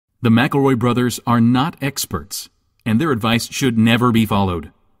The McElroy brothers are not experts, and their advice should never be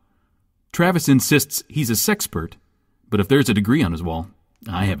followed. Travis insists he's a sexpert, but if there's a degree on his wall,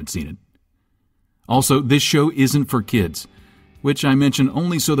 I haven't seen it. Also, this show isn't for kids, which I mention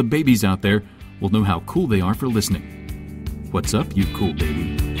only so the babies out there will know how cool they are for listening. What's up, you cool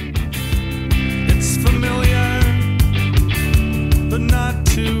baby? It's familiar, but not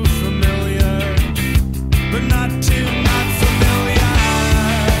too familiar, but not too not familiar.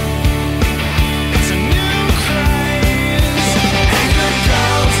 It's a new craze. Hey, good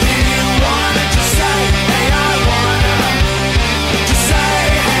girls, do you wanna just say, hey, I wanna? Just say,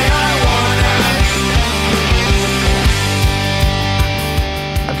 hey, I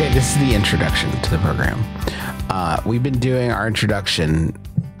wanna. Okay, this is the introduction to the program. We've been doing our introduction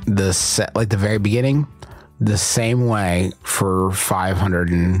the very beginning the same way for 500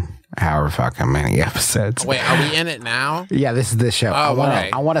 and however fucking many episodes. Wait, are we in it now? Yeah, this is the show. Oh,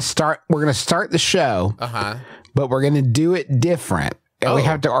 I want to start. We're going to start the show, but we're going to do it different. And we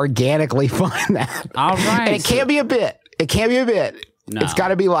have to organically find that. All right. And it can't be a bit. It can't be a bit. No. It's got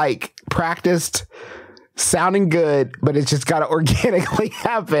to be like practiced, sounding good, but it's just got to organically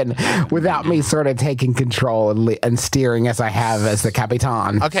happen without me sort of taking control and steering as I have as the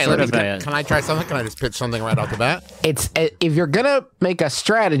Capitan. Okay, can I try something? Can I just pitch something right off the bat? It's if you're gonna make a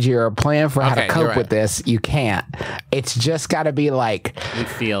strategy or a plan for how to cope right. with this, you can't. It's just got to be like You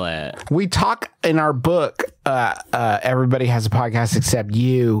feel it. we talk in our book. Everybody has a podcast except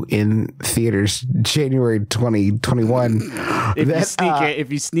you in theaters, January 2021.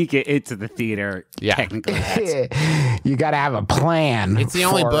 If you sneak it into the theater, technically that's You got to have a plan. It's the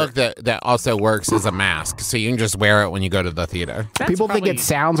only book that also works as a mask, so you can just wear it when you go to the theater. People think it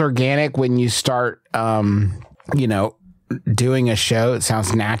sounds organic when you start, doing a show. It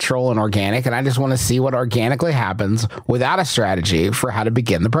sounds natural and organic, and I just want to see what organically happens without a strategy for how to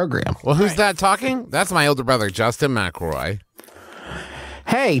begin the program. Well, who's that talking? That's my older brother, Justin McElroy.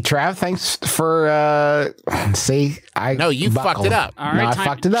 Hey, Trav, thanks for No, you fucked it up. All right, I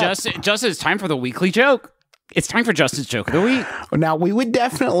fucked it up. Justin, it's time for the weekly joke. It's time for Justin's joke of the week. Now, we would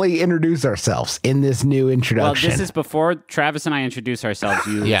definitely introduce ourselves in this new introduction. Well, this is before Travis and I introduce ourselves.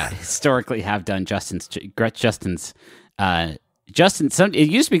 You historically have done Justin's. It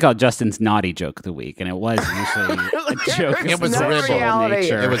used to be called Justin's naughty joke of the week, and it was usually a joke. It was reality.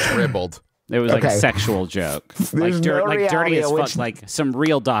 It was ribbled. It was like a sexual joke, like dirty as fuck, like some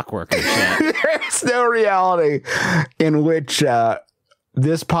real dock worker shit. There's no reality in which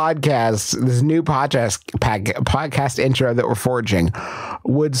this new podcast intro that we're forging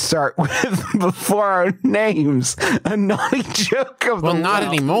would start with, before our names, a naughty joke of the not week.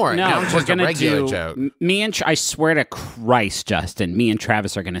 anymore. No, now it's we're just a gonna regular do. joke. I swear to Christ, Justin, me and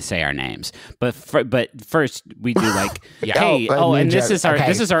Travis are gonna say our names, but first we do like, hey, and this is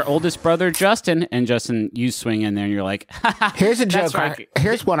our oldest brother, Justin, and Justin, you swing in there, and you're like, here's a joke. Right.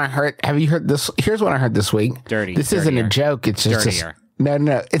 Here's one I heard. Have you heard this? Here's one I heard this week. This isn't a joke. It's just dirtier.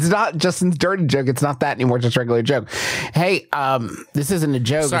 No. It's not Justin's dirty joke. It's not that anymore. It's just a regular joke. Hey, this isn't a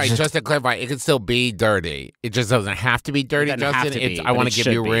joke. Sorry, just to clarify, it could still be dirty. It just doesn't have to be dirty, Justin. I want to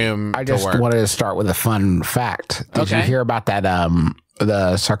give you room I just wanted to start with a fun fact. Did you hear about that?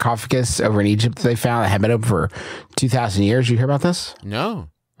 The sarcophagus over in Egypt that they found that had been open for 2,000 years. You hear about this? No.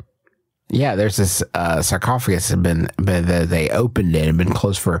 Yeah, there's this sarcophagus that they opened it and been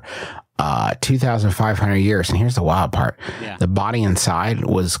closed for 2,500 years. And here's the wild part. Yeah. The body inside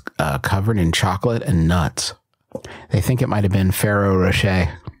was covered in chocolate and nuts. They think it might have been Ferrero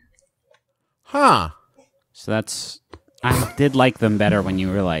Rocher. Huh. So I did like them better when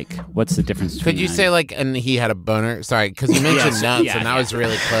you were like, what's the difference between Could you say and he had a boner? Sorry, because you mentioned nuts, and that was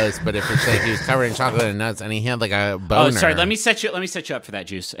really close. But if it's like he was covered in chocolate and nuts, and he had like a boner. Oh, sorry. Let me set you up for that,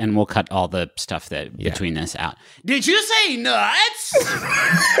 Juice, and we'll cut all the stuff between this out. Did you say nuts?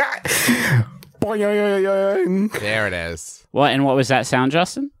 There it is. What was that sound,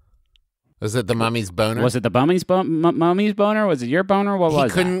 Justin? Was it the mummy's boner? Was it the mummy's boner? Was it your boner? What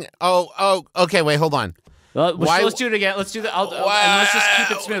was it? Oh, okay, wait, hold on. Well, let's do it again. Let's do that. And let's just keep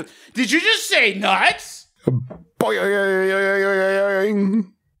it smooth. Did you just say nuts?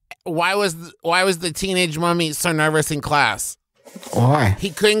 Why was the teenage mummy so nervous in class? Why?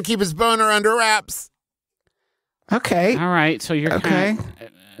 He couldn't keep his boner under wraps. Okay. All right. So you're okay.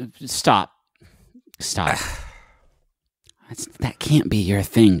 Stop. That can't be your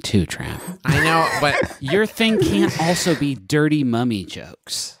thing, too, Trav. I know, but your thing can't also be dirty mummy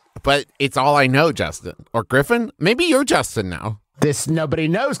jokes. But it's all I know, Justin. Or Griffin? Maybe you're Justin now. This nobody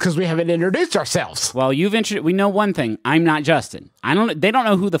knows because we haven't introduced ourselves. Well, we know one thing. I'm not Justin. They don't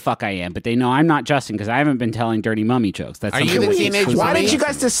know who the fuck I am, but they know I'm not Justin because I haven't been telling dirty mummy jokes. That's Are you the teenage mummy? Why did you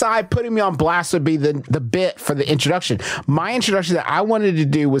guys decide putting me on blast would be the bit for the introduction? My introduction that I wanted to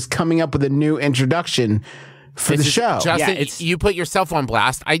do was coming up with a new introduction for the show. Justin, you put yourself on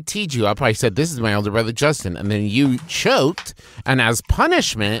blast. I teed you up. I said, this is my older brother, Justin. And then you choked. And as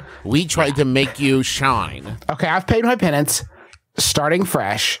punishment, we tried to make you shine. Okay, I've paid my penance. Starting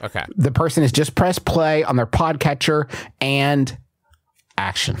fresh. Okay. The person has just pressed play on their podcatcher and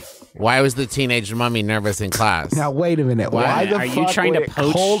action. Why was the teenage mummy nervous in class? Now, wait a minute. Why the are fuck you trying would to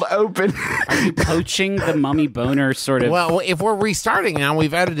poach? Cold open? Are you poaching the mummy boner sort of? Well, if we're restarting now,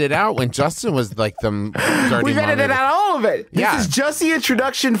 we've edited out when Justin was like the dirty We've edited mummy. out all of it. This Yeah. is just the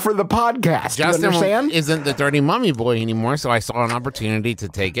introduction for the podcast. Justin you understand? isn't the dirty mummy boy anymore, so I saw an opportunity to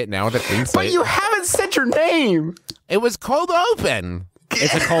take it now with a clean slate. But you haven't said your name. It was cold open.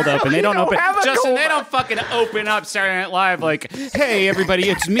 It's a cold open. They You don't don't open. have a Justin, cold they don't fucking open up Saturday Night Live like, hey, everybody,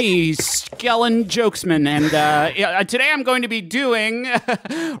 it's me, Skellen Jokesman, and today I'm going to be doing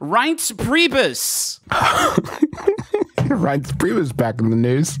Reince Priebus. Right, Priebus back in the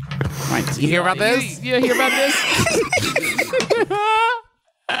news. You hear about this? You hear about this?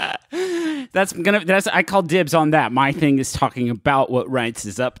 I call dibs on that. My thing is talking about what Reince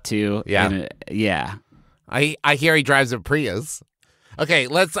is up to. Yeah. And, yeah. I hear he drives a Prius. Okay,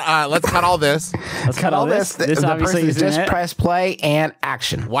 let's cut all this. Let's cut all this. This the obviously person isn't just it. press play and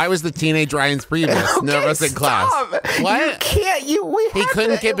action. Why was the teenage Ryan's Priebus nervous in class? What? You can't. He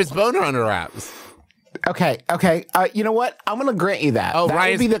couldn't keep his boner under wraps. Okay. You know what? I'm gonna grant you that. Oh, that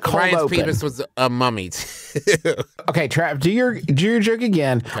Ryan's, would be the cold Ryan's open. Priebus was a mummy. Okay, Trav, do your joke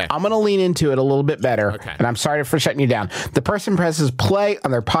again. Okay. I'm gonna lean into it a little bit better. Okay. And I'm sorry for shutting you down. The person presses play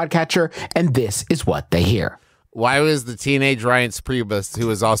on their podcatcher, and this is what they hear. Why was the teenage Ryan's Priebus, who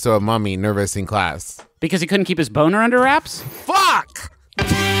was also a mummy, nervous in class? Because he couldn't keep his boner under wraps? Fuck!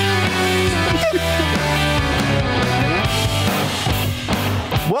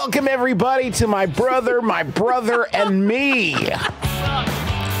 Welcome everybody to my brother, and me.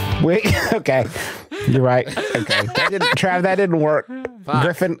 Wait, okay. You're right. Okay. Trav, that didn't work. Fuck.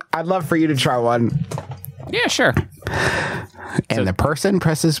 Griffin, I'd love for you to try one. Yeah, sure. And the person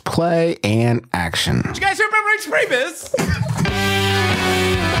presses play and action. You guys remember Reince Priebus?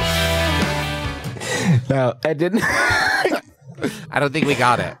 No, I didn't. I don't think we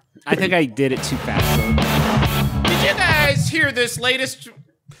got it. I think I did it too fast. Did you guys hear this latest?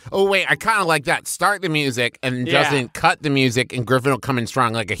 Oh, wait, I kind of like that. Start the music and Yeah. Justin cut the music and Griffin will come in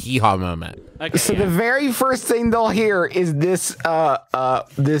strong like a hee-haw moment. Okay, So yeah. the very first thing they'll hear is this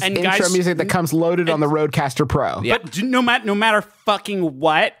this And intro guys- music that comes loaded on the Rodecaster Pro. Yeah. But no matter fucking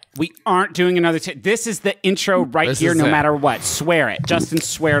what, we aren't doing another. This is the intro right This here. is No it. matter what, swear it. Justin,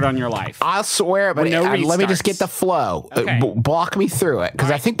 swear it on your life. I'll swear, but With no let me just restarts. get the flow. Okay. Block me through it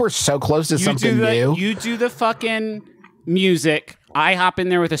because I think we're so close to something new. You do the fucking music. I hop in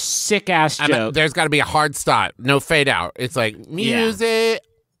there with a sick ass joke. There's got to be a hard stop. No fade out. It's like music.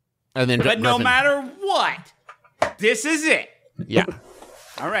 And then But no Griffin- matter what, this is it. Yeah.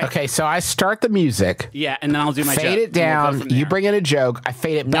 All right. Okay, so I start the music, Yeah, and then I'll do my joke. fade it and we'll go down. from You there. bring in a joke. I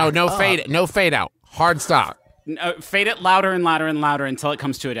fade it back. No up. fade. No fade out. Hard stop. Fade it louder and louder and louder until it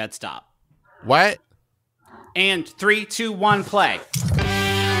comes to a dead stop. What? And 3, 2, 1, play.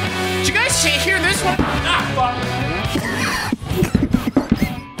 Did you guys hear this one? Ah, fuck.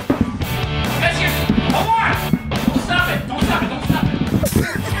 Guys, hold on! Don't stop it! Don't stop it! Don't stop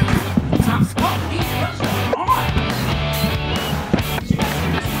it! Stop! Hold on!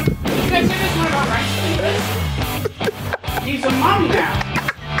 You guys hear this one about Reince Priebus? He's a mummy now.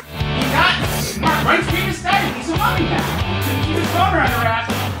 He got Reince Priebus dead. He's a mummy now. Couldn't keep his boner under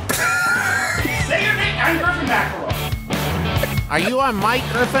wraps. Say your name. I'm Griffin McElroy. Are you on mic,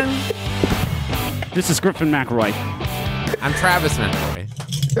 Griffin? This is Griffin McElroy. I'm Travis McElroy.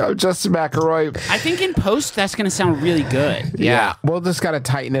 Oh, Justin McElroy. I think in post that's going to sound really good. Yeah. We'll just got to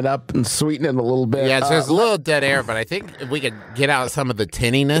tighten it up and sweeten it a little bit. Yeah, so there's a little dead air, but I think if we could get out some of the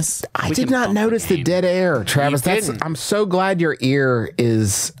tinniness. I we did can not bump the notice the game. dead air, Travis. didn't. I'm so glad your ear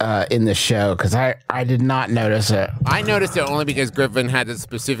is in the show because I did not notice it. I noticed it only because Griffin had to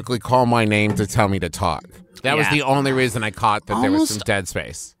specifically call my name to tell me to talk. That was Yeah. the only reason I caught that there was some Almost- dead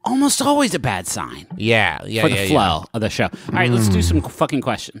space. Almost always a bad sign Yeah. for the flow of the show. All right, let's do some fucking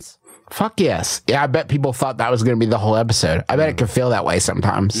questions. Fuck yes. Yeah, I bet people thought that was going to be the whole episode. I bet it could feel that way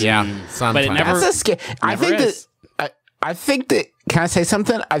sometimes. Yeah. Sometimes. But it never- That's a scary. I Never think is. that. I think that. Can I say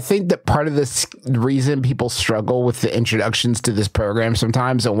something? I think that part of this reason people struggle with the introductions to this program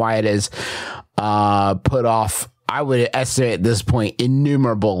sometimes and why it is put off I would estimate at this point,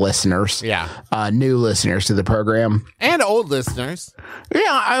 innumerable listeners. Yeah. New listeners to the program. And old listeners. Yeah,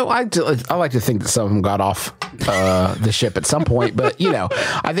 I like to think that some of them got off the ship at some point. But,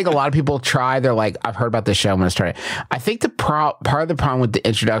 I think a lot of people try. They're like, I've heard about this show. I'm going to start it. I think part of the problem with the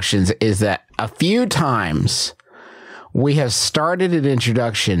introductions is that a few times we have started an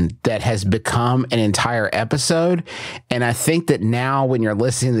introduction that has become an entire episode. And I think that now when you're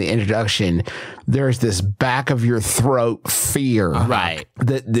listening to the introduction, there's this back of your throat fear right,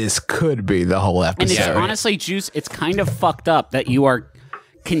 that this could be the whole episode. And it's honestly, Juice, it's kind of fucked up that you are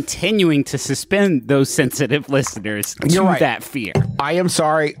continuing to suspend those sensitive listeners to that fear. I am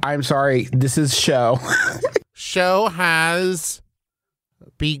sorry. This is show. Show has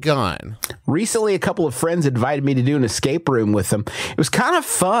begun. Recently, a couple of friends invited me to do an escape room with them. It was kind of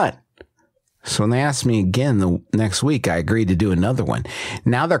fun. So when they asked me again the next week, I agreed to do another one.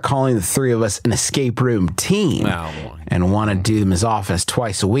 Now they're calling the three of us an escape room team and want to do them as often as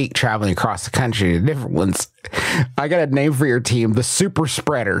twice a week, traveling across the country to different ones. I got a name for your team, the Super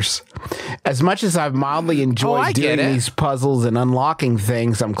Spreaders. As much as I've mildly enjoyed doing these puzzles and unlocking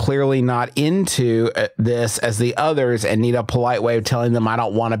things, I'm clearly not into this as the others and need a polite way of telling them I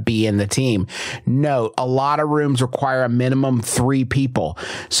don't want to be in the team. Note, a lot of rooms require a minimum 3 people.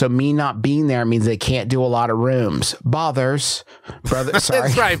 So me not being there means they can't do a lot of rooms. Bothers. Brother, sorry.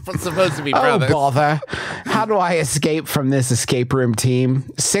 That's right. It's supposed to be brothers. Oh, bother. How do I escape from this escape room team?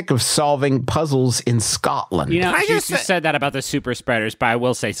 Sick of solving puzzles in Scotland. You said that about the Super Spreaders, but I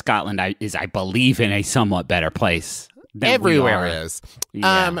will say Scotland is, I believe, in a somewhat better place than everywhere is.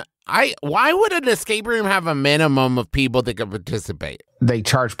 Yeah. Why would an escape room have a minimum of people that can participate? They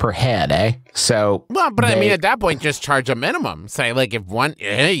charge per head, eh? So I mean, at that point, just charge a minimum. Say, like,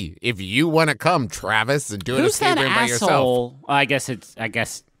 if you want to come, Travis, and do an escape room by yourself.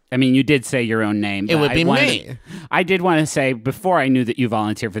 I mean, you did say your own name. It would be me. I did want to say, before I knew that you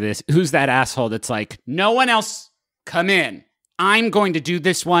volunteered for this, who's that asshole that's like, no one else come in. I'm going to do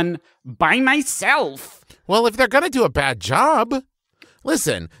this one by myself. Well, if they're going to do a bad job,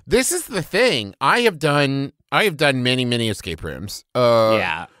 listen, this is the thing. I have done many, many escape rooms.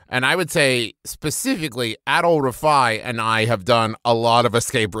 Yeah. And I would say, specifically, Adol Rafai and I have done a lot of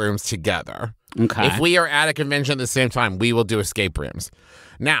escape rooms together. Okay. If we are at a convention at the same time, we will do escape rooms.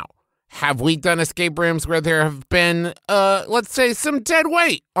 Now, have we done escape rooms where there have been, let's say, some dead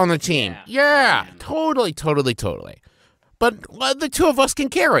weight on the team? Yeah, totally. But the two of us can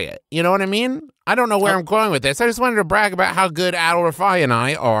carry it. You know what I mean? I don't know where I'm going with this. I just wanted to brag about how good Adol Rafai and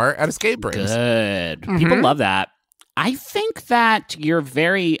I are at escape rooms. Good. Mm-hmm. People love that. I think that you're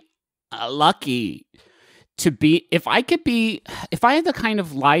very lucky to be, if I had the kind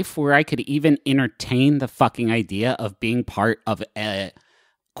of life where I could even entertain the fucking idea of being part of a,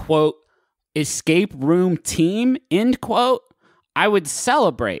 quote, escape room team, end quote, I would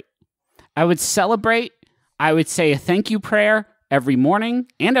celebrate. I would say a thank you prayer every morning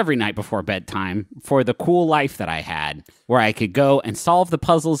and every night before bedtime for the cool life that I had, where I could go and solve the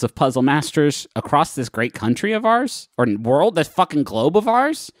puzzles of puzzle masters across this great country of ours, or world, this fucking globe of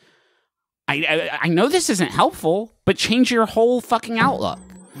ours. I know this isn't helpful, but change your whole fucking outlook,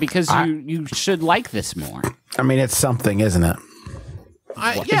 because you should like this more. I mean, it's something, isn't it?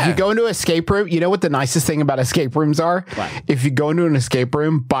 Yeah. If you go into an escape room, you know what the nicest thing about escape rooms are? What? If you go into an escape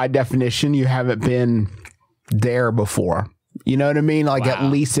room, by definition, you haven't been there before. You know what I mean? Like, at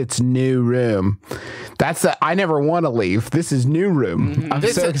least it's new room. I never want to leave. This is new room. Mm-hmm. I'm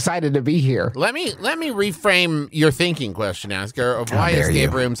so excited to be here. Let me reframe your thinking question, Asker, of why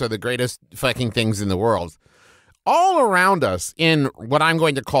escape rooms are the greatest fucking things in the world. All around us in what I'm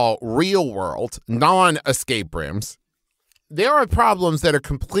going to call real world, non-escape rooms, there are problems that are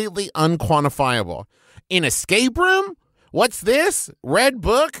completely unquantifiable. In escape room, what's this? Red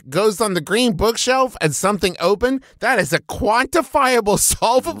book goes on the green bookshelf and something open? That is a quantifiable,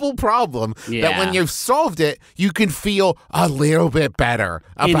 solvable problem that when you've solved it, you can feel a little bit better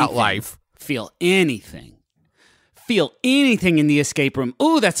about life. Feel anything. Feel anything in the escape room.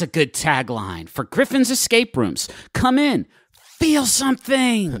 Ooh, that's a good tagline for Griffin's Escape Rooms. Come in. Feel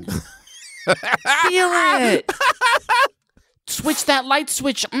something. Feel it. Switch that light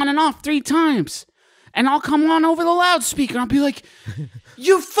switch on and off 3 times. And I'll come on over the loudspeaker. I'll be like,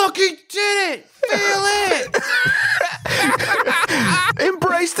 you fucking did it. Feel it.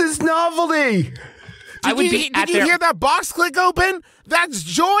 Embrace this novelty. Did you hear that box click open? That's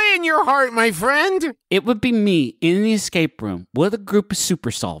joy in your heart, my friend. It would be me in the escape room with a group of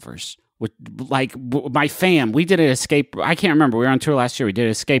super solvers, My fam, we did an escape. I can't remember. We were on tour last year. We did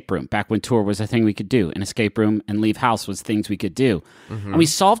an escape room back when tour was a thing we could do. An escape room and leave house was things we could do. And we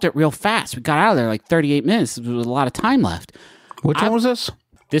solved it real fast. We got out of there like 38 minutes. There was a lot of time left. Which one was this?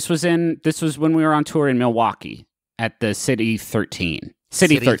 This was when we were on tour in Milwaukee at the City 13.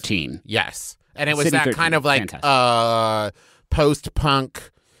 City 13. Yes. And it was City that 13, kind of like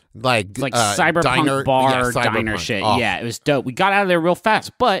post-punk, like cyberpunk bar diner shit. Oh. Yeah, it was dope. We got out of there real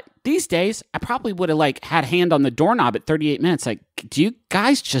fast. But these days, I probably would have like had hand on the doorknob at 38 minutes. Like, do you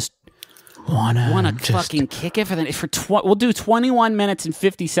guys just want to fucking kick it we'll do 21 minutes and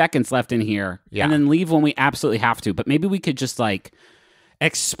 50 seconds left in here, and then leave when we absolutely have to. But maybe we could just like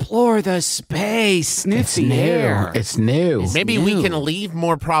explore the space, sniff the air. It's new. Maybe we can leave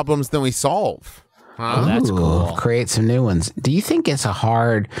more problems than we solve. Oh, that's cool. Create some new ones. Do you think it's a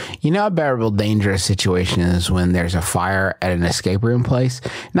bearable, dangerous situation is when there's a fire at an escape room place?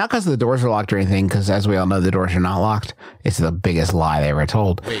 Not because the doors are locked or anything, because as we all know, the doors are not locked. It's the biggest lie they ever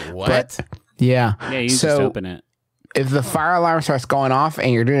told. Wait, what? But, yeah. Yeah, you just open it. If the fire alarm starts going off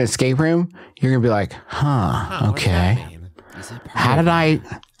and you're doing an escape room, you're going to be like, okay. How did I...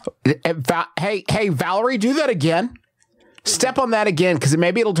 Hey, Valerie, do that again. Step on that again, because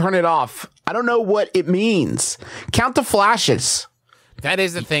maybe it'll turn it off. I don't know what it means. Count the flashes. That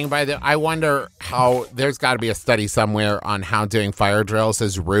is the thing. I wonder how there's got to be a study somewhere on how doing fire drills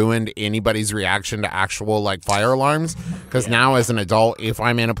has ruined anybody's reaction to actual like fire alarms. Because now, as an adult, if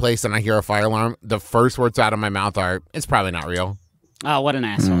I'm in a place and I hear a fire alarm, the first words out of my mouth are, "It's probably not real." Oh, what an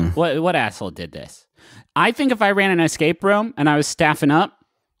asshole! What asshole did this? I think if I ran an escape room and I was staffing up,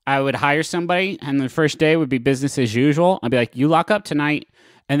 I would hire somebody, and the first day would be business as usual. I'd be like, "You lock up tonight."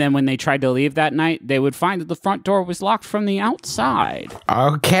 And then when they tried to leave that night, they would find that the front door was locked from the outside.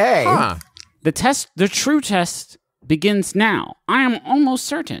 Okay. Huh. The true test begins now. I am almost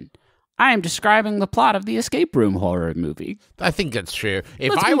certain. I am describing the plot of the escape room horror movie. I think that's true.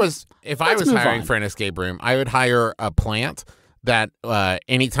 If I was hiring for an escape room, I would hire a plant that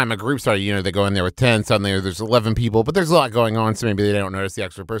anytime a group started, they go in there with 10, suddenly there's 11 people, but there's a lot going on, so maybe they don't notice the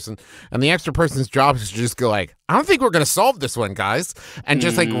extra person. And the extra person's job is to just go like, I don't think we're going to solve this one, guys. And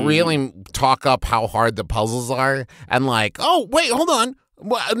just like really talk up how hard the puzzles are. And like, oh, wait, hold on.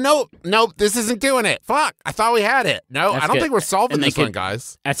 Well, no, this isn't doing it. Fuck, I thought we had it. No, I don't think we're solving this one,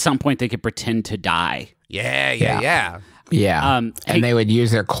 guys. At some point, they could pretend to die. Yeah. And they would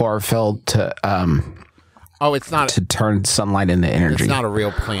use their chlorophyll to... it's not to turn sunlight into energy. It's not a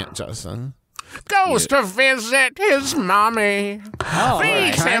real plant, Justin. Goes to visit his mommy. Oh,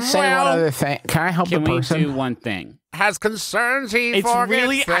 right. Can I say one other thing? Can I help the person? Can we do one thing? Has concerns he forgets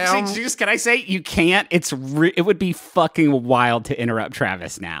really them. Actually, Juice, can I say you can't? It would be fucking wild to interrupt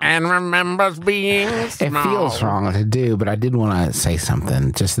Travis now. And remembers being small. It feels wrong to do, but I did want to say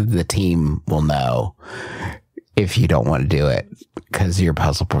something just so the team will know. If you don't want to do it, because your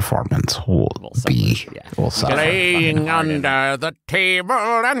puzzle performance will suffer. Playing under the table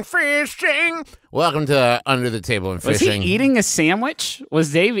and fishing. Welcome to Under the Table and Fishing. Was he eating a sandwich?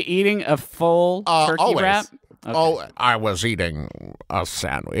 Was Dave eating a full turkey always. wrap? Okay. Oh, I was eating a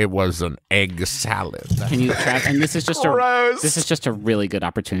sandwich. It was an egg salad. Can you, Trav? And this is just a really good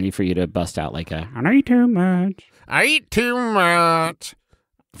opportunity for you to bust out like I eat too much. I eat too much.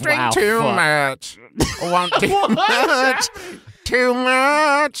 Drink too much. Want too much. Too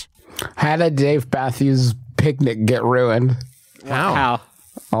much. How did Dave Matthews' picnic get ruined? How?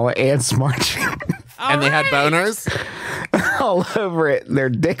 All the ants marching. And they had boners? All over it. Their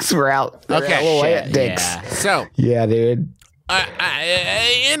dicks were out. Okay. Dicks. Yeah. So. Yeah, dude.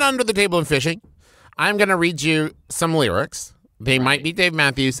 In Under the Table and Fishing, I'm going to read you some lyrics. They might be Dave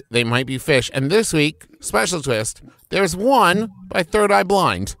Matthews. They might be Fish. And this week, special twist, there's one by Third Eye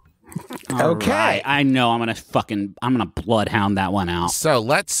Blind. Okay. Right. I know. I'm gonna bloodhound that one out. So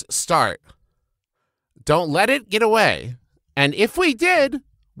let's start. Don't let it get away. And if we did,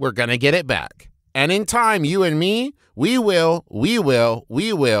 we're gonna get it back. And in time, you and me, we will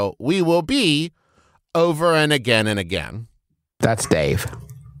be over and again and again. That's Dave.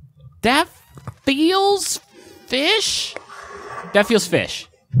 That feels Fish? That feels Fish.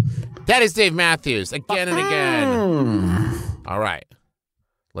 That is Dave Matthews again and again. All right.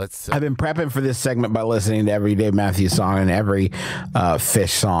 I've been prepping for this segment by listening to every Dave Matthews song and every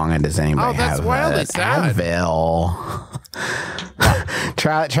Fish song. And does anybody that's have wildly sad. Advil?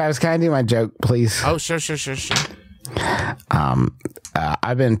 Travis, can I do my joke, please? Oh, sure.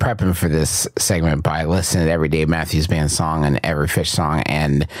 I've been prepping for this segment by listening to every Dave Matthews Band song and every Fish song,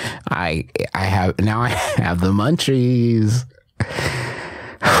 and I have the munchies.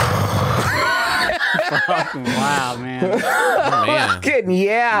 Wow, man. Oh, man. Fucking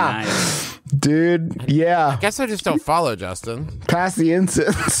yeah. Nice. Dude, yeah. Guess I just don't follow, Justin. Pass the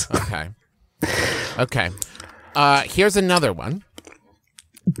incense. Okay. Here's another one.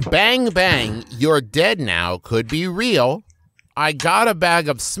 Bang, bang, you're dead now, could be real. I got a bag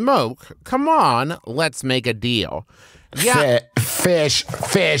of smoke. Come on, let's make a deal. Yeah. Fish.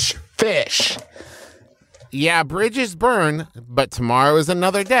 Yeah, bridges burn, but tomorrow is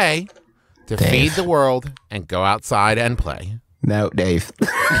another day to feed the world and go outside and play. No, Dave.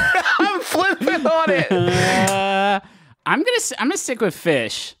 I'm flipping on it. I'm gonna stick with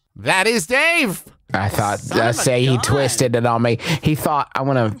fish. That is Dave. I thought, he twisted it on me. He thought, I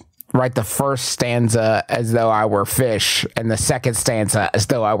want to write the first stanza as though I were fish and the second stanza as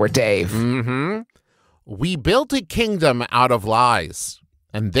though I were Dave. Mm-hmm. We built a kingdom out of lies,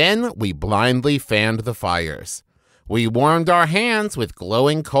 and then we blindly fanned the fires. We warmed our hands with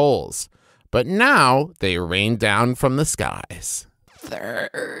glowing coals, but now they rain down from the skies.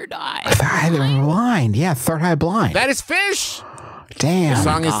 Third eye. Blind. Yeah, third eye blind. That is fish. Damn. The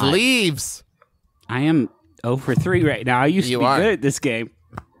song is Leaves. I am 0 for 3 right now. I used to be good at this game.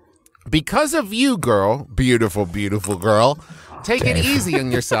 Because of you, girl, beautiful, beautiful girl, take it easy on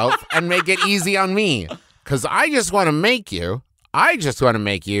yourself and make it easy on me. Because I just want to make you,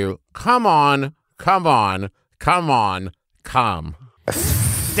 come on, come.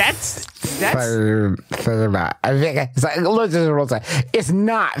 That's Third eye. I think it's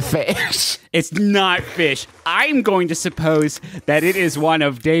not fish. It's not fish. I'm going to suppose that it is one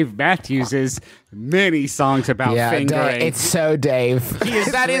of Dave Matthews' many songs about fingering. It's so Dave.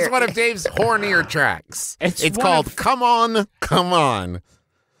 That is one of Dave's hornier tracks. It's called Come On, Come On.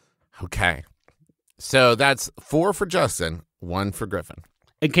 Okay. So that's 4 for Justin, 1 for Griffin.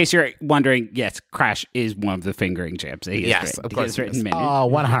 In case you're wondering, yes, Crash is one of the fingering jams. Yes, of course. He has written many.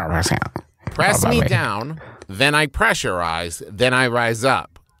 100%. Press me down, then I pressurize, then I rise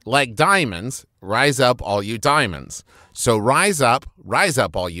up. Like diamonds, rise up all you diamonds. So rise up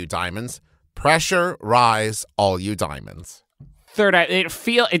all you diamonds. Pressure, rise all you diamonds. Third eye.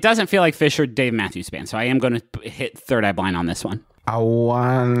 It doesn't feel like Fish or Dave Matthews Band, so I am going to hit Third Eye Blind on this one. Third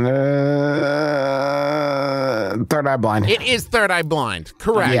Eye Blind. It is Third Eye Blind.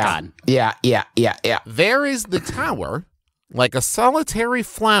 Correct. Yeah. There is the tower, like a solitary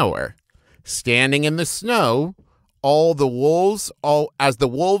flower, standing in the snow, as the wolves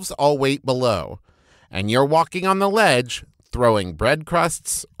all wait below, and you're walking on the ledge, throwing bread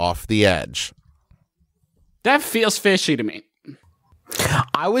crusts off the edge. That feels fishy to me.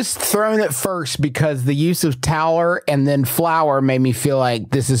 I was thrown at first because the use of tower and then flower made me feel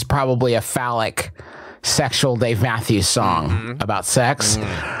like this is probably a phallic, sexual Dave Matthews song about sex.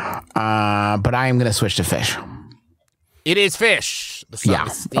 But I am going to switch to fish. It is fish. The song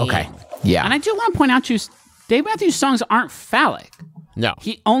is Steam. Okay. Yeah. And I do want to point out to you, Dave Matthews' songs aren't phallic. No.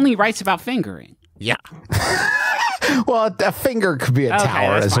 He only writes about fingering. Yeah. Well, a finger could be a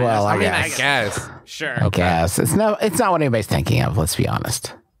tower as fine. well, I I guess. guess. Sure. I guess. It's not what anybody's thinking of, let's be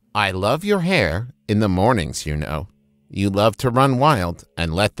honest. I love your hair in the mornings, you know. You love to run wild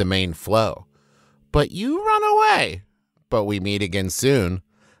and let the mane flow. But you run away. But we meet again soon,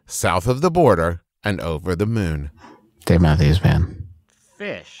 south of the border and over the moon. Dave Matthews, man.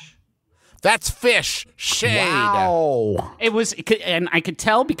 Fish. That's fish. Shade. Wow. And I could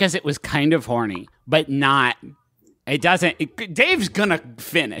tell because it was kind of horny, but not. It doesn't. Dave's gonna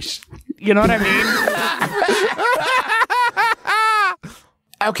finish. You know what I mean?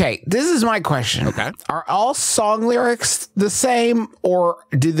 Okay, this is my question. Okay. Are all song lyrics the same, or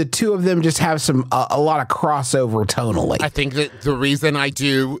do the two of them just have a lot of crossover tonally? I think that the reason I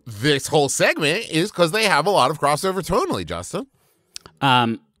do this whole segment is because they have a lot of crossover tonally, Justin.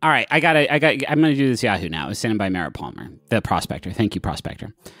 All right, I'm gonna do this Yahoo now. It's sent in by Merritt Palmer, the Prospector. Thank you,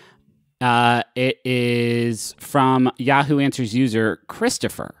 Prospector. It is from Yahoo Answers user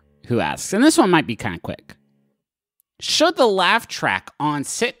Christopher, who asks, and this one might be kind of quick. Should the laugh track on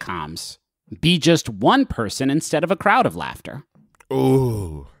sitcoms be just one person instead of a crowd of laughter?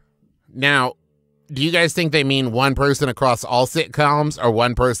 Ooh. Now, do you guys think they mean one person across all sitcoms or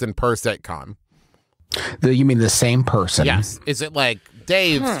one person per sitcom? You mean the same person? Yes. Is it like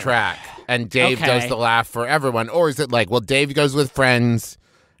Dave's track and Dave does the laugh for everyone? Or is it like, well, Dave goes with Friends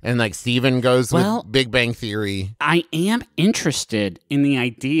and like Steven goes with Big Bang Theory? I am interested in the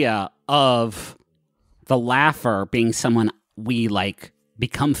idea of the laugher being someone we like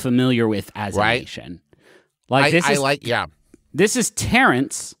become familiar with as a nation. Like this is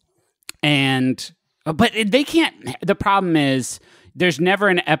Terrence, but they can't. The problem is there's never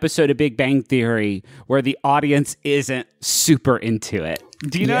an episode of Big Bang Theory where the audience isn't super into it.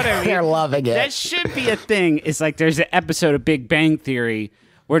 Do you know what I mean? They're loving it. That should be a thing. It's like there's an episode of Big Bang Theory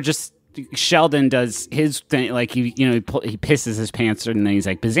where just Sheldon does his thing, like he pisses his pants and then he's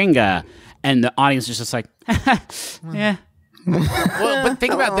like bazinga, and the audience is just like, yeah. Well, but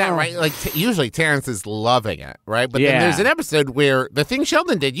think about that, right? Like usually Terrence is loving it, right? But then there's an episode where the thing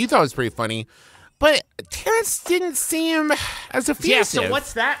Sheldon did, you thought was pretty funny, but Terrence didn't see him as effusive. Yeah, so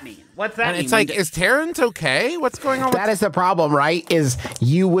what's that mean? What's that mean? It's like, is Terrence okay? What's going on? That is the problem, right? Is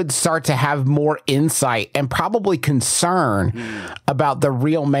you would start to have more insight and probably concern about the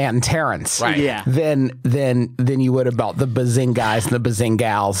real man Terrence, right? Yeah. Than you would about the bazing guys and the bazing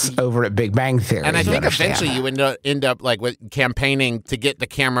gals over at Big Bang Theory. And I think eventually you end up like with campaigning to get the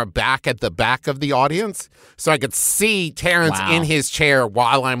camera back at the back of the audience, so I could see Terrence in his chair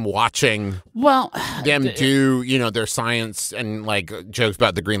while I'm watching. Well, them do their science and like jokes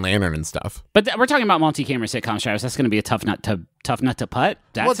about the Green Lantern and stuff. But we're talking about multi-camera sitcoms, Travis. That's going to be a tough nut to putt.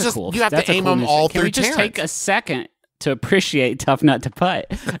 That's cool. You have to aim them all through. Can we just take a second to appreciate tough nut to putt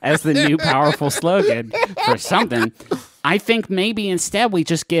as the new powerful slogan for something? I think maybe instead we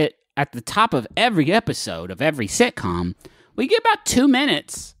just get at the top of every episode of every sitcom, we get about 2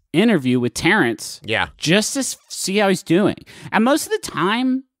 minutes interview with Terrence. Yeah. Just to see how he's doing. And most of the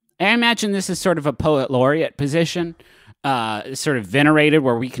time, I imagine this is sort of a poet laureate position, sort of venerated,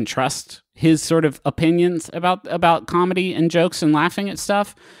 where we can trust his sort of opinions about comedy and jokes and laughing at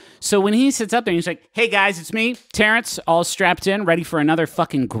stuff. So when he sits up there and he's like, "Hey guys, it's me, Terrence, all strapped in, ready for another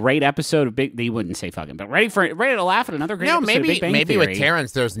fucking great episode of Big." He wouldn't say fucking, but ready to laugh at another great episode of Big Bang maybe Theory. with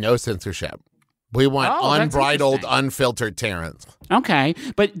Terrence, there's no censorship. We want unbridled, unfiltered Terrence. Okay,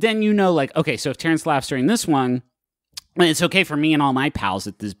 but then like, okay, so if Terrence laughs during this one, and it's okay for me and all my pals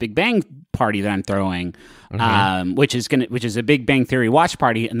at this Big Bang party that I'm throwing, which is a Big Bang Theory watch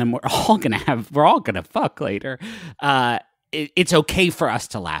party, and then we're all gonna fuck later. It's okay for us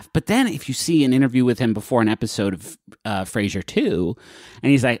to laugh. But then if you see an interview with him before an episode of Frasier 2, and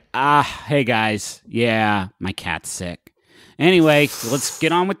he's like, hey guys, yeah, my cat's sick. Anyway, let's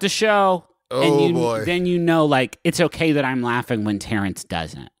get on with the show. Boy. Then like, it's okay that I'm laughing when Terrence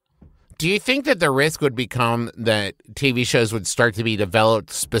doesn't. Do you think that the risk would become that TV shows would start to be developed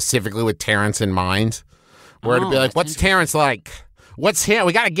specifically with Terrence in mind? Where it'd be like, what's Terrence like? What's him?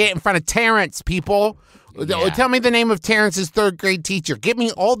 We got to get in front of Terrence, people. Yeah. Tell me the name of Terrence's third grade teacher. Give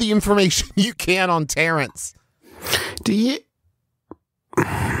me all the information you can on Terrence. Do you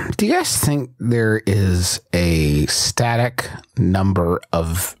guys think there is a static number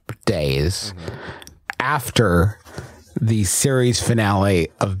of days after the series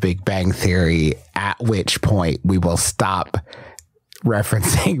finale of Big Bang Theory, at which point we will stop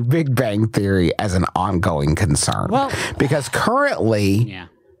referencing Big Bang Theory as an ongoing concern? Well, because currently,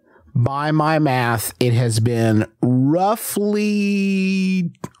 by my math, it has been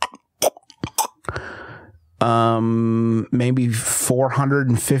roughly maybe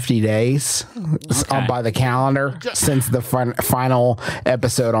 450 days by the calendar since the final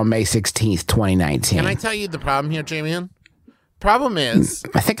episode on May 16th, 2019. Can I tell you the problem here, Jamie? Problem is,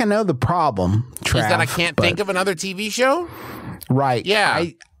 I think I know the problem, Trav, is that I can't think of another TV show. Right. Yeah.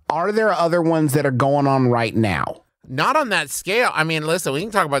 Are there other ones that are going on right now? Not on that scale. I mean, listen, we can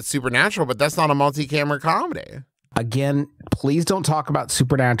talk about Supernatural, but that's not a multi-camera comedy. Again, please don't talk about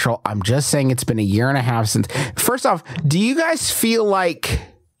Supernatural. I'm just saying it's been a year and a half since. First off, do you guys feel like...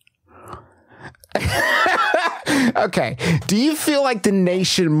 Okay. Do you feel like the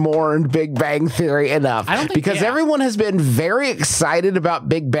nation mourned Big Bang Theory enough? I don't think, because everyone has been very excited about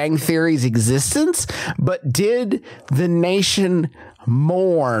Big Bang Theory's existence, but did the nation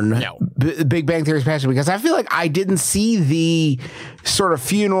mourn Big Bang Theory's passion? Because I feel like I didn't see the sort of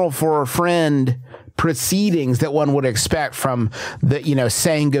funeral for a friend proceedings that one would expect from the,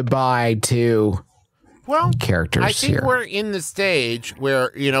 saying goodbye to characters. I think we're in the stage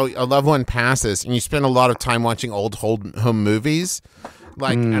where, a loved one passes and you spend a lot of time watching old home movies.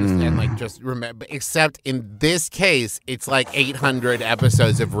 Like, and like, just remember, except in this case, it's like 800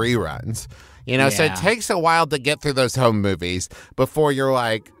 episodes of reruns. So it takes a while to get through those home movies before you're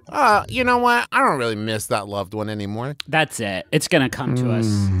like, you know what? I don't really miss that loved one anymore. That's it. It's going to come to us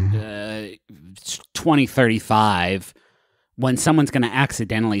 2035 when someone's going to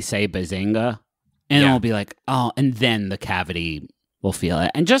accidentally say Bazinga, and it'll be like, oh, and then the cavity will feel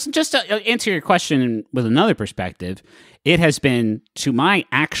it. And just to answer your question with another perspective, it has been, to my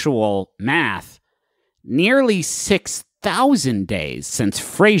actual math, nearly 6 1,000 days since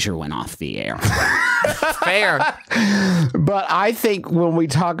Frasier went off the air. Fair. But I think when we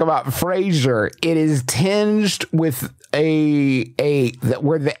talk about Frasier, it is tinged with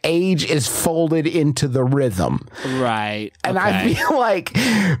where the age is folded into the rhythm. Right. And I feel like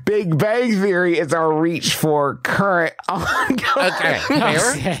Big Bang Theory is our reach for current ongoing. Okay,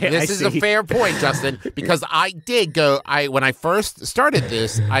 fair. This is a fair point, Justin, because when I first started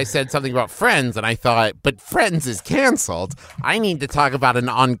this, I said something about Friends, and I thought, but Friends is canceled. I need to talk about an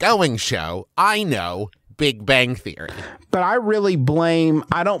ongoing show. I know, Big Bang Theory. But I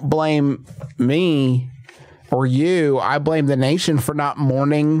don't blame me or you. I blame the nation for not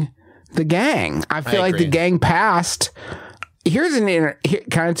mourning the gang. I feel like the gang passed. Here's can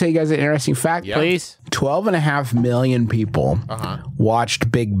I tell you guys an interesting fact? Yep. Please. 12.5 million people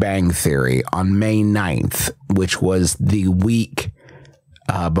watched Big Bang Theory on May 9th, which was the week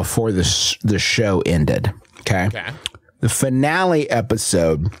before the show ended. Okay. The finale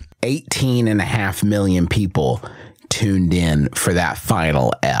episode, 18.5 million people tuned in for that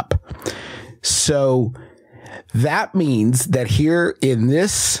final ep. So that means that here in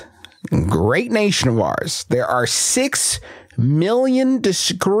this great nation of ours, there are 6 million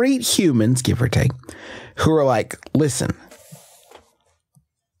discrete humans, give or take, who are like, listen,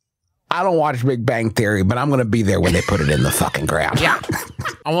 I don't watch Big Bang Theory, but I'm going to be there when they put it in the fucking ground. Yeah.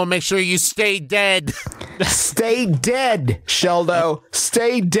 I want to make sure you stay dead. Stay dead, Sheldo.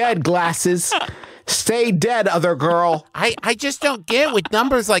 Stay dead, glasses. Stay dead, other girl. I just don't get with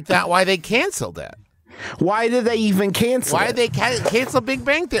numbers like that why they canceled it. Why did they even cancel Why did they cancel Big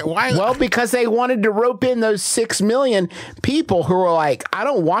Bang Theory? Why? Well, because they wanted to rope in those 6 million people who were like, I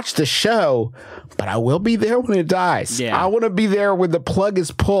don't watch the show, but I will be there when it dies. Yeah. I want to be there when the plug is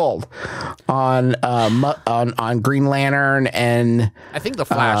pulled on Green Lantern and I think the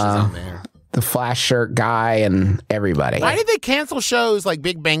Flash is on there. The Flash shirt guy and everybody. Why did they cancel shows like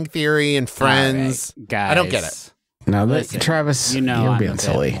Big Bang Theory and Friends? Right, guys, I don't get it. No, listen, Travis, you know, you're I'm being a bit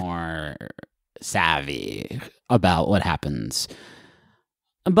silly. more savvy about what happens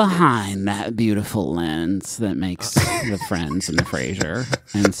behind that beautiful lens that makes the Friends and the Frasier.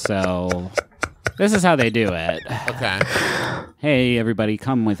 And so this is how they do it. Okay. Hey, everybody,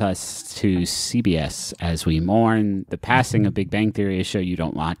 come with us to CBS as we mourn the passing of Big Bang Theory, a show you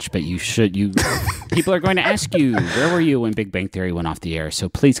don't watch, but you should. People are going to ask you, where were you when Big Bang Theory went off the air? So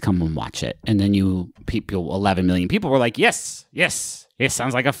please come and watch it. And then 11 million people were like, yes, it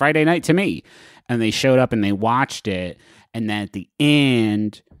sounds like a Friday night to me. And they showed up and they watched it. And then at the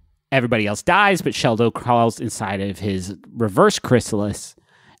end, everybody else dies, but Sheldon crawls inside of his reverse chrysalis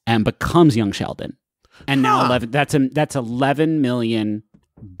and becomes young Sheldon. And now that's 11 million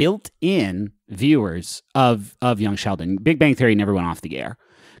built-in viewers of young Sheldon. Big Bang Theory never went off the air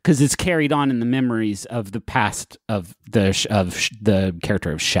because it's carried on in the memories of the past of the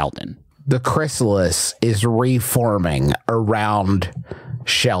character of Sheldon. The chrysalis is reforming around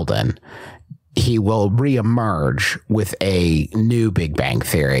Sheldon. He will reemerge with a new Big Bang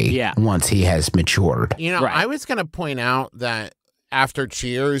Theory once he has matured. You know, I was going to point out that after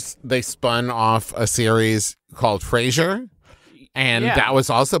Cheers, they spun off a series called Frasier. And that was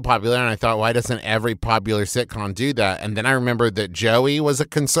also popular. And I thought, why doesn't every popular sitcom do that? And then I remembered that Joey was a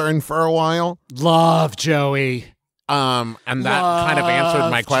concern for a while. Love Joey. And that kind of answered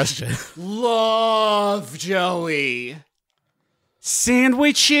my question. Love Joey.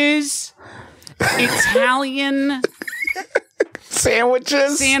 Sandwiches. Italian.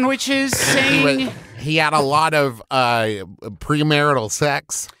 Sandwiches. Saying. He had a lot of premarital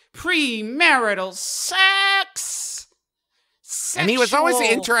sex. Premarital sex. And he was always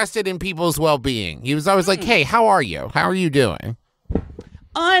interested in people's well-being. He was always like, hey, how are you? How are you doing?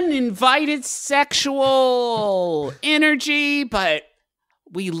 Uninvited sexual energy, but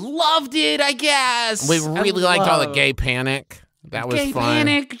we loved it, I guess. We really liked all the gay panic. That was gay fun.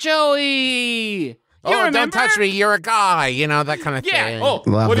 Panic, Joey. Don't touch me. You're a guy. You know, that kind of thing. Yeah.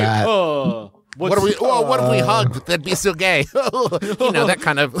 Love that. What if we hugged? That'd be so gay. You know, that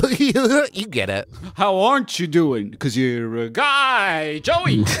kind of, you get it. How aren't you doing? Because you're a guy,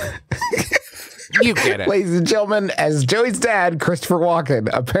 Joey. You get it. Ladies and gentlemen, as Joey's dad, Christopher Walken,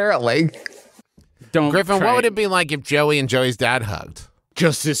 apparently. Griffin, what would it be like if Joey and Joey's dad hugged?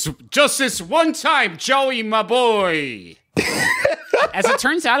 Just this one time, Joey, my boy. As it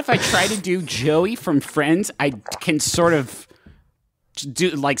turns out, if I try to do Joey from Friends, I can sort of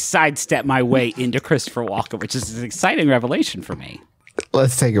sidestep my way into Christopher Walken, which is an exciting revelation for me.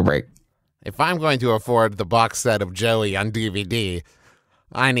 Let's take a break. If I'm going to afford the box set of Joey on DVD,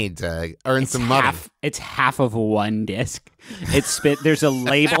 I need to earn some money. It's half of one disc. There's a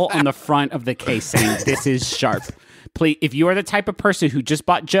label on the front of the case saying, this is sharp. Please, if you are the type of person who just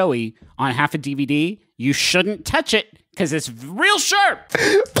bought Joey on half a DVD, you shouldn't touch it because it's real sharp.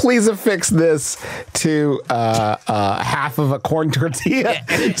 Please affix this to half of a corn tortilla.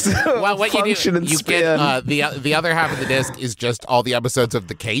 So well, what you do, you spin. get the other half of the disc is just all the episodes of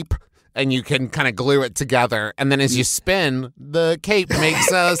The Cape. And you can kind of glue it together. And then as you spin, the cape makes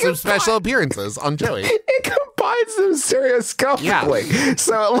some special appearances on Joey. It combines them stereoscopically. Yeah.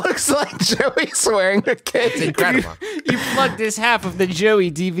 So it looks like Joey's wearing a cape. It's incredible. You plug this half of the Joey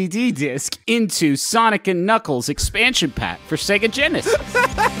DVD disc into Sonic and Knuckles expansion pack for Sega Genesis.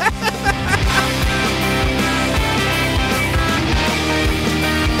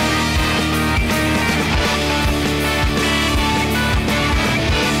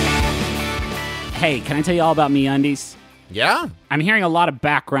 Hey, can I tell you all about MeUndies? Yeah? I'm hearing a lot of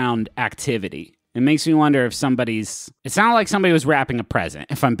background activity. It makes me wonder if it sounded like somebody was wrapping a present,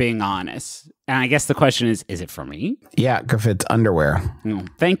 if I'm being honest. And I guess the question is it for me? Yeah, if it's underwear. Oh,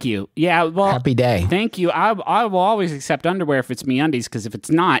 thank you. Yeah, well. Happy day. Thank you. I will always accept underwear if it's MeUndies, because if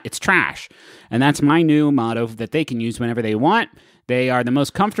it's not, it's trash. And that's my new motto that they can use whenever they want. They are the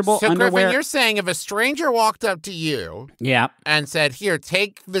most comfortable underwear. So, Griffin, you're saying if a stranger walked up to you and said, here,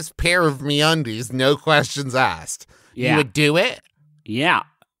 take this pair of MeUndies, no questions asked, you would do it? Yeah.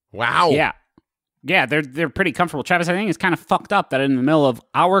 Wow. Yeah. Yeah, they're pretty comfortable. Travis, I think it's kind of fucked up that in the middle of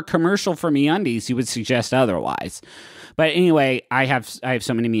our commercial for MeUndies, you would suggest otherwise. But anyway, I have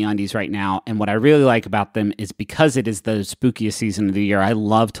so many MeUndies right now, and what I really like about them is because it is the spookiest season of the year, I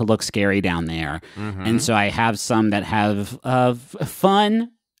love to look scary down there. Mm-hmm. And so I have some that have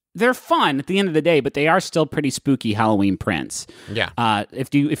fun. They're fun at the end of the day, but they are still pretty spooky Halloween prints. Yeah.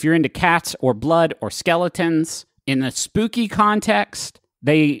 If you're into cats or blood or skeletons in a spooky context,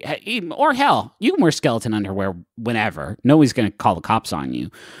 or hell, you can wear skeleton underwear whenever. Nobody's going to call the cops on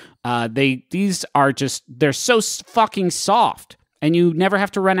you. They're so fucking soft, and you never have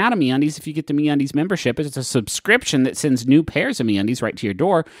to run out of MeUndies if you get the MeUndies membership. It's a subscription that sends new pairs of MeUndies right to your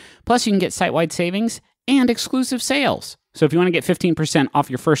door. Plus, you can get site-wide savings and exclusive sales. So if you want to get 15% off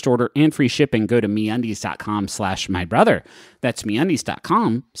your first order and free shipping, go to MeUndies.com/mybrother. That's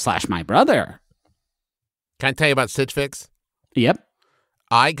MeUndies.com/mybrother. Can I tell you about Stitch Fix? Yep.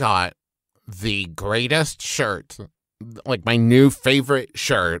 I got the greatest shirt, like my new favorite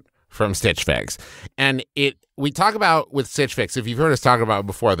shirt from Stitch Fix. And we talk about with Stitch Fix, if you've heard us talk about it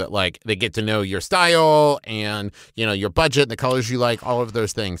before, that like they get to know your style and, you know, your budget, the colors you like, all of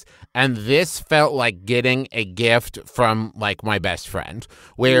those things. And this felt like getting a gift from like my best friend,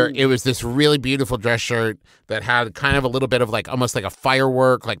 where it was this really beautiful dress shirt that had kind of a little bit of like almost like a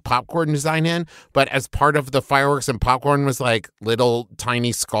firework, like popcorn design in. But as part of the fireworks and popcorn was like little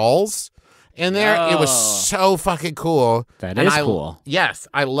tiny skulls in there. It was so fucking cool. That is cool. Yes,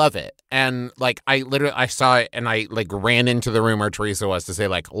 I love it. And like I saw it and I like ran into the room where Teresa was to say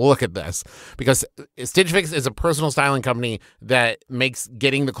like, look at this, because Stitch Fix is a personal styling company that makes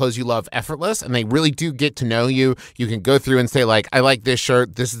getting the clothes you love effortless, and they really do get to know you. You can go through and say like, I like this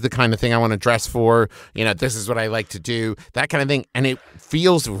shirt. This is the kind of thing I want to dress for. You know, this is what I like to do, that kind of thing. And it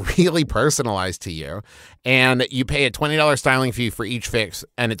feels really personalized to you. And you pay a $20 styling fee for each fix,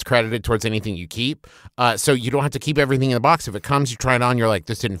 and it's credited towards anything you keep. So you don't have to keep everything in the box. If it comes, you try it on, you're like,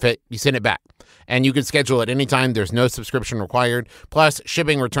 this didn't fit, you send it back. And you can schedule it anytime. There's no subscription required. Plus,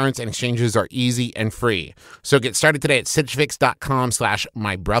 shipping, returns, and exchanges are easy and free. So get started today at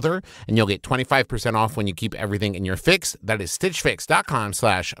stitchfix.com/mybrother, and you'll get 25% off when you keep everything in your fix. That is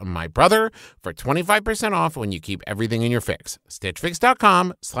stitchfix.com/mybrother for 25% off when you keep everything in your fix.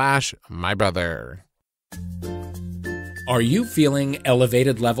 stitchfix.com/mybrother. Are you feeling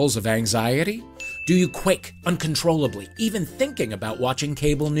elevated levels of anxiety? Do you quake uncontrollably, even thinking about watching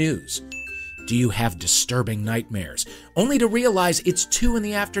cable news? Do you have disturbing nightmares, only to realize it's 2 in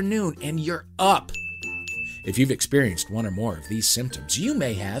the afternoon and you're up? If you've experienced one or more of these symptoms, you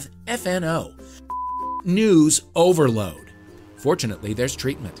may have FNO, news overload. Fortunately, there's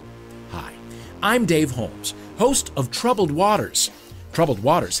treatment. Hi, I'm Dave Holmes, host of Troubled Waters. Troubled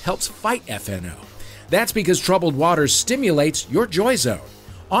Waters helps fight FNO. That's because Troubled Waters stimulates your joy zone.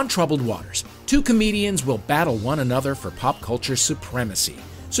 On Troubled Waters, 2 comedians will battle one another for pop culture supremacy.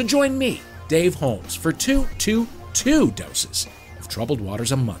 So join me, Dave Holmes, for 2 doses of Troubled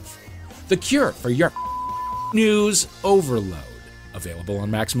Waters a month. The cure for your news overload. Available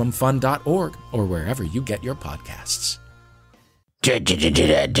on MaximumFun.org or wherever you get your podcasts.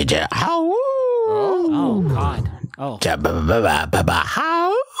 Oh, God. Oh.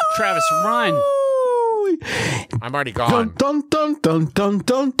 Travis, run. I'm already gone. Dun dun dun dun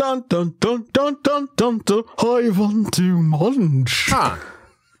dun dun dun dun dun dun dun dun. I want to munch. Huh.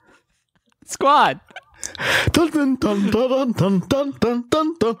 Squad. Dun, dun, dun, dun, dun, dun, dun,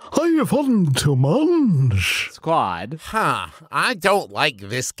 dun, dun. I want to munch. Squad. Huh. I don't like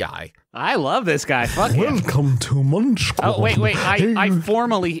this guy. I love this guy. Fuck him. Welcome to Munch Squad. Oh, wait. I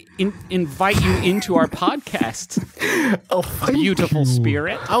formally invite you into our podcast. Oh, thank Beautiful you.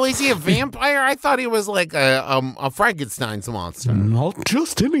 spirit. Oh, is he a vampire? I thought he was like a Frankenstein's monster. Not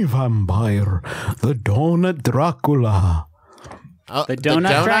just any vampire. The Donut Dracula. The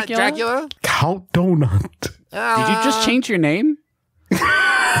Donut Dracula? Count Donut. Did you just change your name?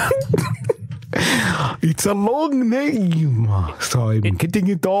 It's a long name, so I'm getting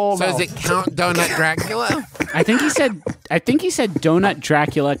it all So out. is it Count Donut Dracula? I think he said Donut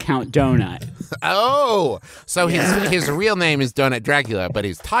Dracula Count Donut. Oh, so his real name is Donut Dracula, but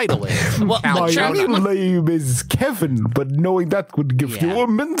his title is Count My real Donut. name is Kevin, but knowing that would give you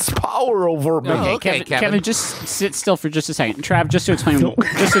immense power over me. Oh, Okay, okay, Kevin, just sit still for just a second. Trav, just to explain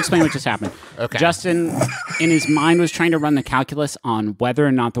what just happened. Okay. Justin, in his mind, was trying to run the calculus on whether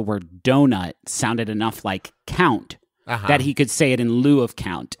or not the word donut sounded enough like count that he could say it in lieu of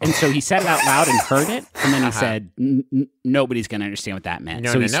count. And so he said it out loud and heard it, and then he said, nobody's going to understand what that meant.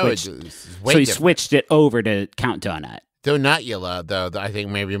 So he switched it over to Count Donut. Donutula, though, I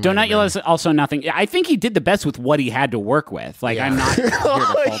think maybe. Donutula is also nothing. I think he did the best with what he had to work with. Like, I'm not here to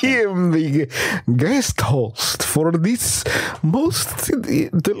fault I him. am the guest host for this most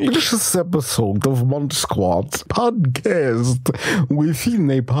delicious episode of Munch Squad's podcast within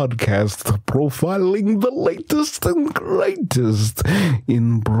a podcast profiling the latest and greatest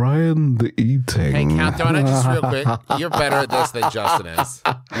in brand eating. Hey, Count Donut, just real quick. You're better at this than Justin is.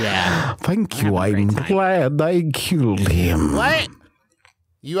 Yeah. Thank you. I'm glad I killed him. What?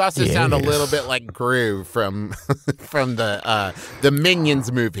 You also sound a little bit like Gru from the Minions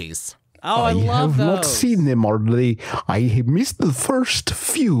movies. Oh, I love have those. not seen them already. I missed the first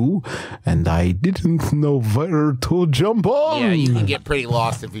few, and I didn't know where to jump on. Yeah, you can get pretty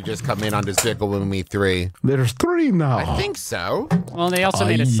lost if you just come in on Despicable Me 3. There's 3 now. I think so. Well, they also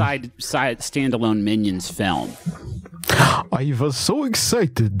made a side standalone Minions film. I was so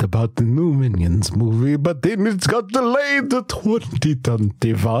excited about the new Minions movie, but then it got delayed to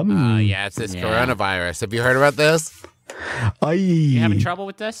 2021. Yeah, it's this coronavirus. Have you heard about this? You having trouble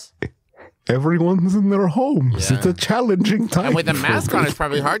with this? Everyone's in their homes. Yeah. It's a challenging time. And with a for mask on, it's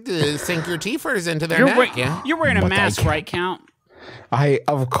probably hard to sink your teethers into their neck. You're wearing a But mask, right, Count?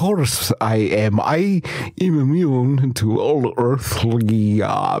 Of course I am. I am immune to all earthly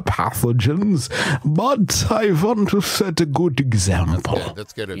pathogens, but I want to set a good example.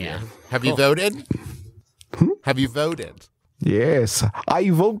 That's good of you. Have you voted? Have you voted? Yes,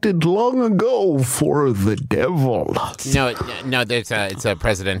 I voted long ago for the devil. No, it's a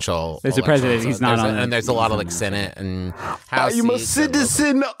presidential. There's a president. He's not on it. And there's a lot of like Senate and House. I'm a seats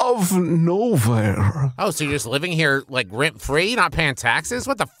citizen of nowhere. Oh, so you're just living here like rent free, not paying taxes?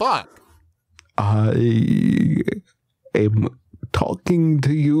 What the fuck? I am talking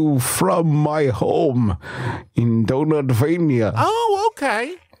to you from my home in Donutvania. Oh,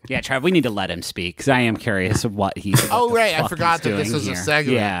 okay. Yeah, Trav, we need to let him speak because I am curious of what he's. Oh, right. I forgot that this was a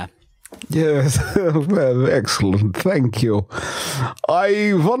segment. Yeah. Yes, well, excellent. Thank you.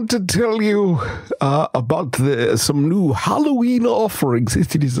 I want to tell you about some new Halloween offerings.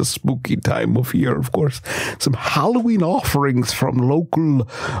 It is a spooky time of year, of course. Some Halloween offerings from local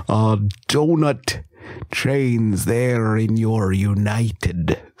donut chains there in your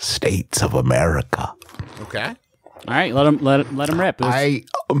United States of America. Okay. All right, let him rip.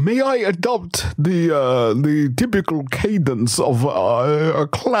 May I adopt the typical cadence of a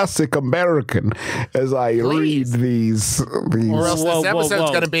classic American as I read these. Or else this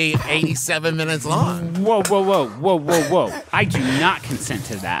episode's going to be 87 minutes long. Whoa. I do not consent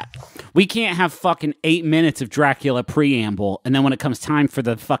to that. We can't have fucking 8 minutes of Dracula preamble, and then when it comes time for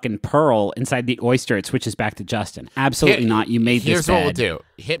the fucking pearl inside the oyster, it switches back to Justin. Absolutely not. You made this bad. Here's what we'll do.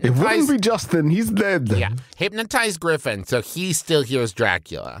 It wouldn't be Justin. He's dead. Yeah. Hypnotize Griffin so he still hears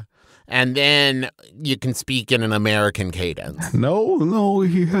Dracula. And then you can speak in an American cadence. No,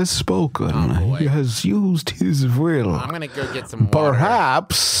 he has spoken. Oh, he has used his will. I'm going to go get some water.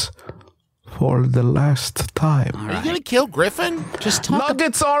 Perhaps for the last time. Are you going to kill Griffin? Just talk.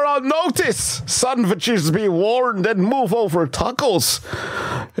 Nuggets are on notice. Sandwiches be warned and move over tacos.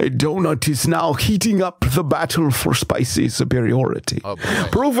 A donut is now heating up the battle for spicy superiority,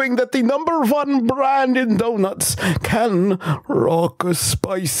 proving that the #1 brand in donuts can rock a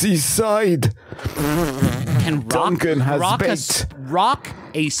spicy side. Duncan has baked. Rock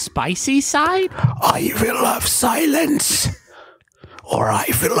a spicy side? I will have silence, or I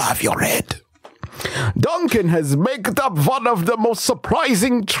will have your head. Duncan has baked up one of the most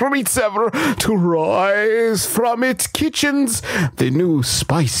surprising treats ever to rise from its kitchens. The new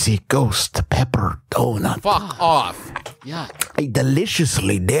spicy ghost pepper donut. Fuck off. Yuck. A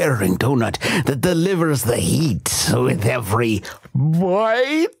deliciously daring donut that delivers the heat with every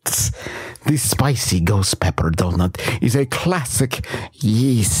bite. The spicy ghost pepper donut is a classic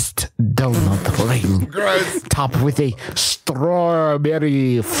yeast donut ring. Gross. Topped with a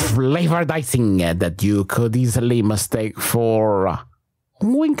strawberry flavored icing that you could easily mistake for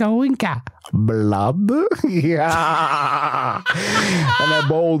winka winka blood. Yeah. And a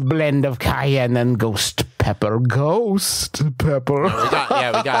bold blend of cayenne and ghost pepper. Ghost pepper. We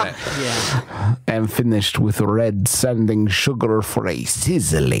got it. Yeah. And finished with red sanding sugar for a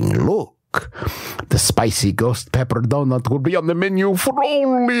sizzling look. The spicy ghost pepper donut will be on the menu for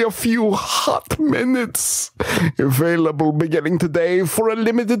only a few hot minutes. Available beginning today for a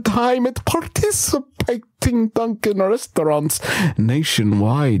limited time at participating Dunkin' restaurants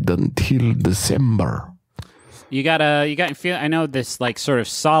nationwide until December. You got feel. I know this like sort of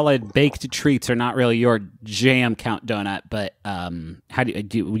solid baked treats are not really your jam, Count Donut. But how do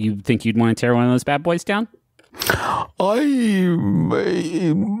you think you'd want to tear one of those bad boys down? I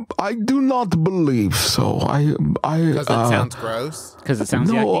do not believe so. Because it sounds gross. Because it sounds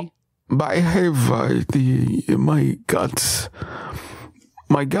yucky. I have my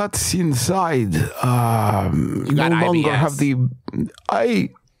guts inside. You got no longer IBS.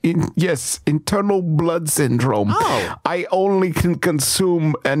 have internal blood syndrome. Oh. I only can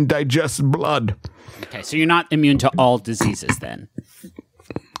consume and digest blood. Okay, so you're not immune to all diseases then.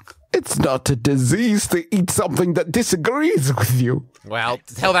 It's not a disease to eat something that disagrees with you. Well,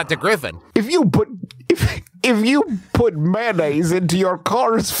 tell that to Griffin. If you put mayonnaise into your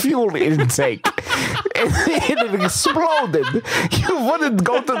car's fuel intake and it exploded, you wouldn't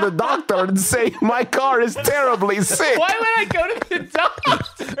go to the doctor and say, my car is terribly sick. Why would I go to the doctor?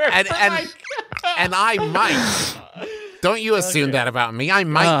 And I might. Don't you assume that about me. I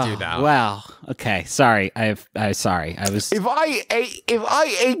might do that. Wow. Okay. Sorry. I sorry. I was. If I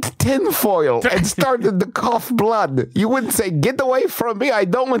ate tinfoil and started to cough blood, you wouldn't say, get away from me. I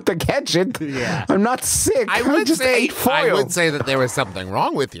don't want to catch it. Yeah. I'm not sick. I would just ate foil. I would say that there was something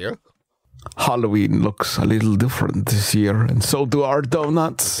wrong with you. Halloween looks a little different this year, and so do our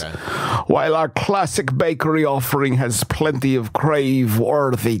donuts. Okay. While our classic bakery offering has plenty of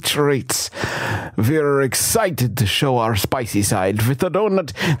crave-worthy treats, we're excited to show our spicy side with a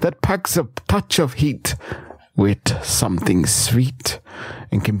donut that packs a touch of heat with something sweet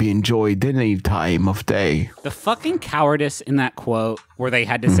and can be enjoyed any time of day. The fucking cowardice in that quote where they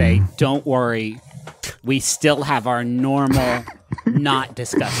had to say, don't worry, we still have our normal, not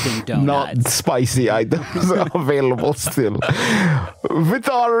disgusting donuts. Not spicy items available still. With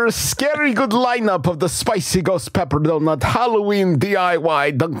our scary good lineup of the Spicy Ghost Pepper Donut, Halloween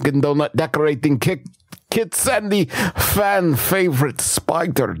DIY Dunkin' Donut decorating kits, and the fan favorite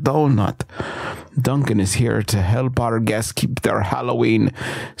Spider Donut, Dunkin' is here to help our guests keep their Halloween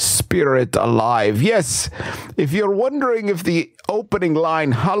spirit alive. Yes, if you're wondering if the opening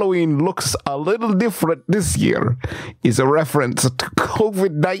line, Halloween looks a little different this year, is a reference to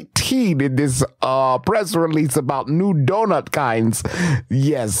COVID-19 in this press release about new donut kinds.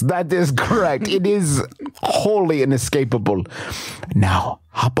 Yes, that is correct. It is wholly inescapable. Now,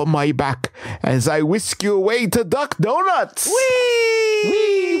 hop on my back as I whisk you away to Duck Donuts.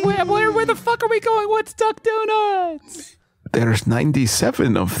 Wee! Where the fuck are we going? What's Duck Donuts? There's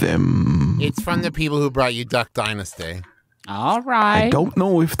 97 of them. It's from the people who brought you Duck Dynasty. All right. I don't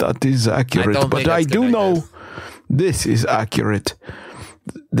know if that is accurate, but I do know this is accurate.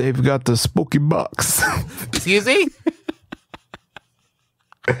 They've got the spooky box. Excuse me?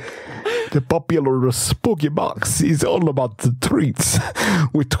 The popular spooky box is all about the treats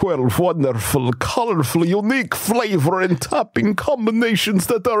with 12 wonderful, colorful, unique flavor and topping combinations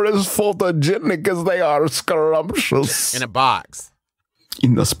that are as photogenic as they are scrumptious. In a box.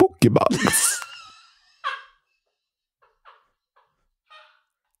 In the spooky box.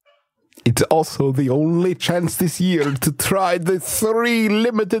 It's also the only chance this year to try the 3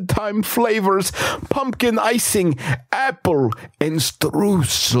 limited time flavors: pumpkin icing, apple, and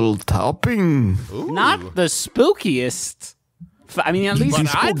streusel topping. Ooh. Not the spookiest. I mean, at least But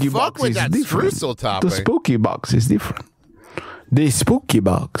I'd fuck with that streusel topping. The spooky box is different. The spooky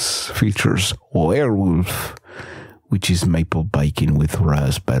box features werewolf, which is maple bacon with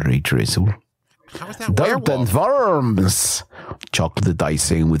raspberry drizzle. How is that Dirt and werewolf? worms, chocolate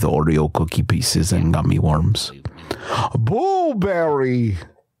icing with Oreo cookie pieces and gummy worms. Blueberry,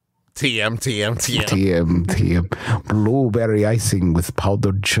 TM. Blueberry icing with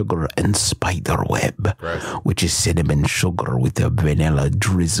powdered sugar and spider web, which is cinnamon sugar with a vanilla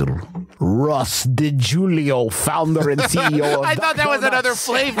drizzle. Russ DiGiulio, founder and CEO of I thought that was another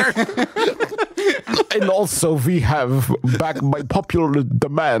flavor. And also we have, back by popular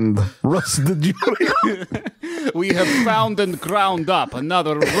demand, Russ DiGiulio. We have found and ground up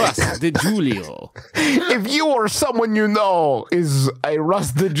another Russ DiGiulio. If you or someone you know is a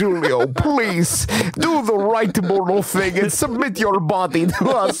Russ DiGiulio, please do the right moral thing and submit your body to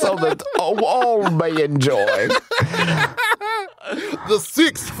us so that all may enjoy. The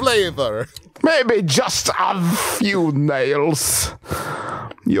sixth flavor. Maybe just a few nails.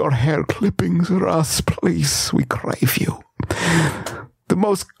 Your hair clippings, Russ, please. We crave you. The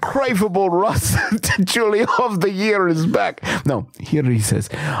most craveable Russ DiGiulio of the year is back. No, here he says,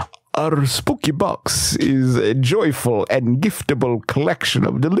 our spooky box is a joyful and giftable collection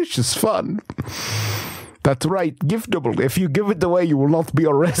of delicious fun. That's right, giftable. If you give it away, you will not be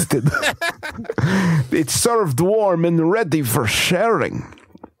arrested. It's served warm and ready for sharing.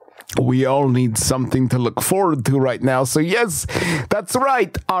 We all need something to look forward to right now. So yes, that's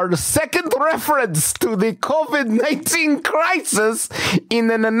right. Our second reference to the COVID-19 crisis in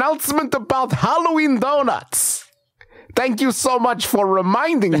an announcement about Halloween donuts. Thank you so much for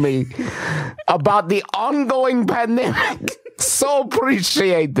reminding me about the ongoing pandemic. So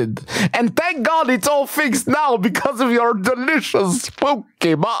appreciated. And thank God it's all fixed now because of your delicious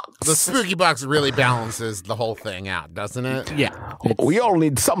spooky box. The spooky box really balances the whole thing out, doesn't it? Yeah. We all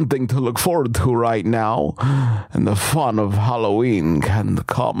need something to look forward to right now. And the fun of Halloween can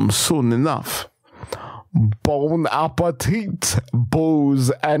come soon enough. Bon appetit,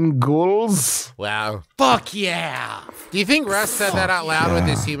 booze and ghouls. Wow. Fuck yeah. Do you think Russ said that out loud with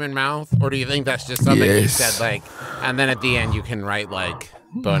his human mouth? Or do you think that's just something he said, like, and then at the end you can write, like,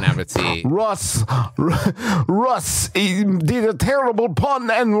 bon appetit? Russ he did a terrible pun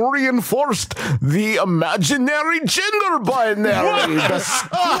and reinforced the imaginary gender binary.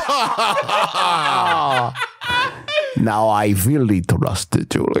 Now I really trust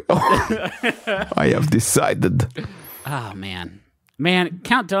it, Julio. I have decided. Oh, man. Man,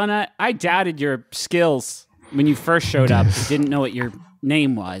 Count Donut, I doubted your skills when you first showed up. Didn't know what your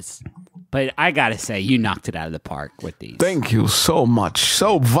name was. But I gotta say, you knocked it out of the park with these. Thank you so much.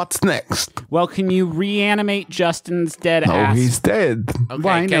 So, what's next? Well, can you reanimate Justin's dead ass? Oh, he's dead. Okay,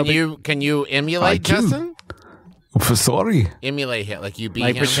 Well, can you emulate Justin? Sorry? Emulate him, like you beat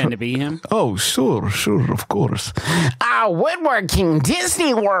Like him? pretend to be him? Oh, sure, of course. Woodworking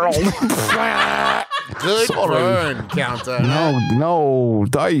Disney World. Good burn, Counter. No,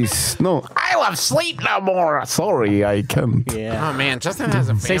 dice. No, I love sleep no more. sorry, I can't. Yeah. Oh, man, Justin has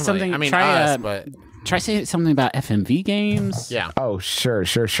a family. Say something. I mean, try, us, but... Try saying something about FMV games. Yeah. Oh, sure.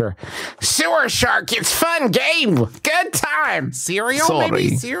 Sewer Shark, it's fun game. Good time. Cereal, Sorry.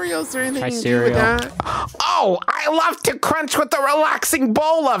 maybe? Cereal? Is there anything Try you can do with cereal. that? Oh, I love to crunch with a relaxing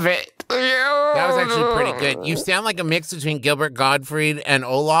bowl of it. That was actually pretty good. You sound like a mix between Gilbert Gottfried and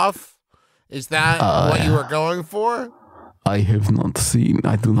Olaf. Is that what you were going for? I have not seen.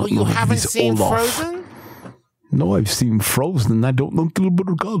 I do not know. You haven't this seen Olaf. Frozen? No, I've seen Frozen. I don't know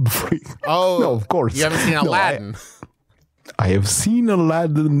Gilbert Gottfried. Oh, no, of course. You haven't seen No, Aladdin? I have seen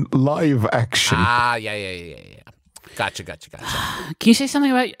Aladdin live action. Ah, yeah. Gotcha. Can you say something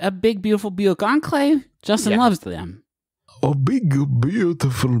about a big, beautiful Buick Enclave? Justin loves them. A big,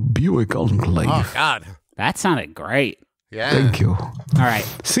 beautiful Buick Enclave. Oh, God. That sounded great. Yeah. Thank you. All right.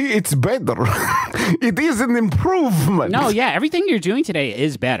 See, it's better. It is an improvement. No, yeah, everything you're doing today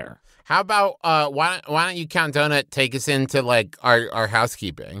is better. How about, why don't you, Count Donut, take us into, like, our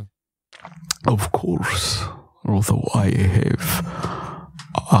housekeeping? Of course. Although I have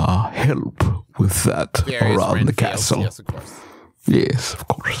help with that Darius around the Renfield. castle. Yes, of course. Yes, of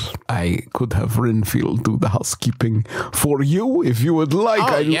course. I could have Renfield do the housekeeping for you if you would like.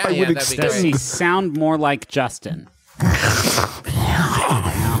 Oh, I yeah, would that'd be Does extend. he sound more like Justin? No,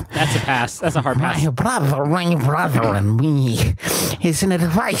 that's a pass. That's a hard pass. My brother and me is an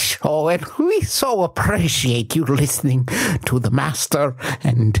advice show, and we so appreciate you listening to the master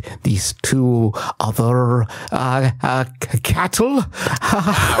and these two other cattle.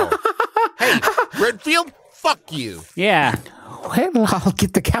 Hey, Redfield, fuck you. Yeah. Well, I'll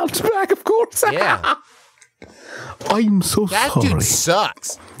get the counts back, of course. Yeah. I'm so That sorry. dude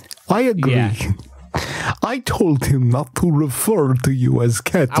sucks. I agree. Yeah. I told him not to refer to you as I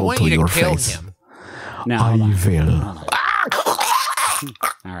cattle want to you your to kill face. him. No, I hold on. will.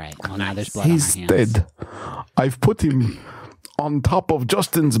 All right. Well, now there's blood on He's my hands. dead. I've put him on top of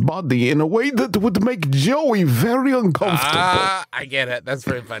Justin's body in a way that would make Joey very uncomfortable. I get it. That's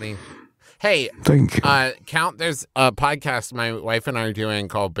very funny. Hey, thank you. Count, there's a podcast my wife and I are doing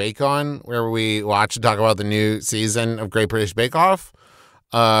called Bake On, where we watch and talk about the new season of Great British Bake Off.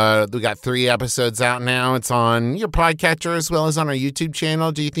 We got 3 episodes out now. It's on your podcatcher as well as on our YouTube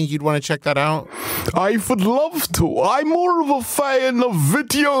channel. Do you think you'd want to check that out? I would love to. I'm more of a fan of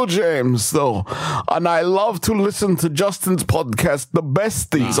video games, though. And I love to listen to Justin's podcast, The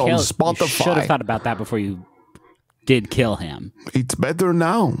Besties, on Spotify. You should have thought about that before you did kill him. It's better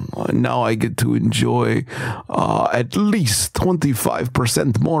now. Now I get to enjoy at least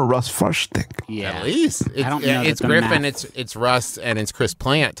 25% more Russ Frushtick. Yeah, at least. I don't know. It's Griffin, it's Russ, and it's Chris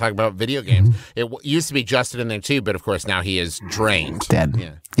Plant talking about video games. It used to be Justin in there too, but of course now he is drained.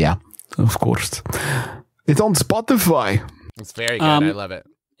 Dead. Yeah, of course. It's on Spotify. It's very good. I love it.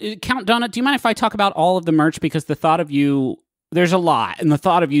 Count Donut, do you mind if I talk about all of the merch? Because the thought of you, there's a lot, and the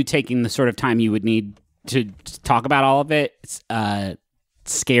thought of you taking the sort of time you would need to talk about all of it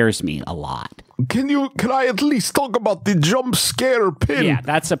scares me a lot. Can I at least talk about the jump scare pin? Yeah,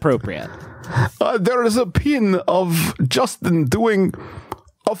 that's appropriate. There is a pin of Justin doing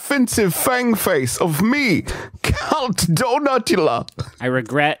offensive fang face of me, Count Donutula. I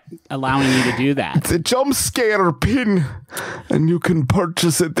regret allowing you to do that. It's a jump scare pin, and you can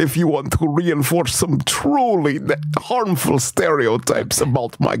purchase it if you want to reinforce some truly harmful stereotypes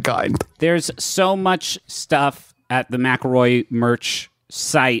about my kind. There's so much stuff at the McElroy merch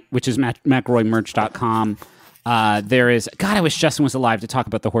site, which is McElroymerch.com. There is, God, I wish Justin was alive to talk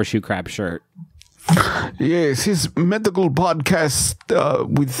about the horseshoe crab shirt. Yes, his medical podcast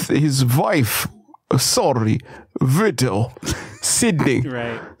with his wife, widow, Sydney,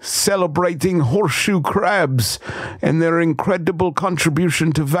 right, celebrating horseshoe crabs and their incredible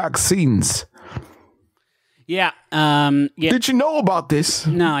contribution to vaccines. Yeah. Did you know about this?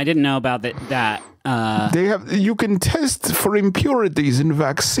 No, I didn't know about that. You can test for impurities in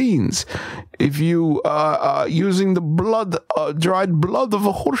vaccines if you using the dried blood of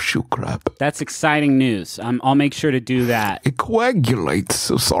a horseshoe crab. That's exciting news. I'll make sure to do that. It coagulates.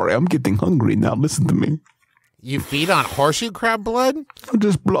 So sorry, I'm getting hungry now. Listen to me. You feed on horseshoe crab blood?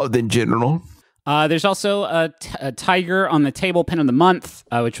 Just blood in general. There's also a tiger on the table pin of the month,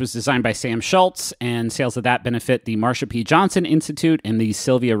 which was designed by Sam Schultz, and sales of that benefit the Marsha P. Johnson Institute and the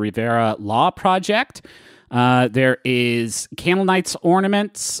Sylvia Rivera Law Project. There is Candle Knights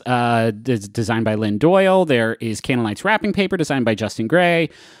ornaments designed by Lynn Doyle. There is Candle Knights wrapping paper designed by Justin Gray.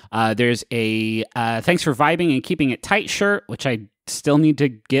 There's a Thanks for Vibing and Keeping It Tight shirt, which I still need to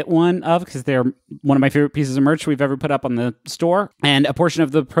get one of because they're one of my favorite pieces of merch we've ever put up on the store. And a portion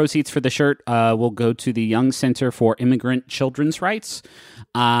of the proceeds for the shirt will go to the Young Center for Immigrant Children's Rights.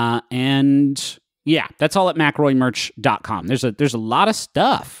 And yeah, that's all at McElroymerch.com. There's a lot of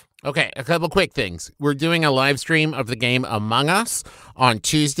stuff. Okay, a couple quick things. We're doing a live stream of the game Among Us on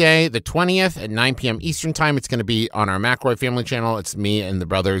Tuesday, the 20th at 9 p.m. Eastern Time. It's going to be on our McElroy family channel. It's me and the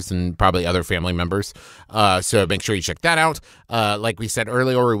brothers and probably other family members. So make sure you check that out. Like we said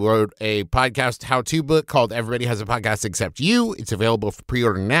earlier, we wrote a podcast how-to book called Everybody Has a Podcast Except You. It's available for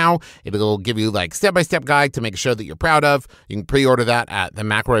pre-order now. It'll give you like step-by-step guide to make a show that you're proud of. You can pre-order that at the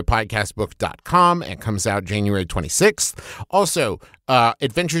McElroyPodcastBook.com. It comes out January 26th. Also,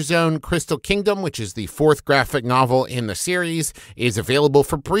 Adventure Zone Crystal Kingdom, which is the 4th graphic novel in the series, is available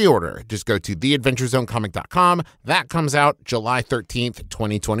for pre-order. Just go to theadventurezonecomic.com. That comes out July 13th,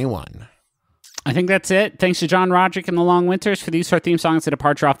 2021. I think that's it. Thanks to John Roderick and the Long Winters for the use of our theme songs, The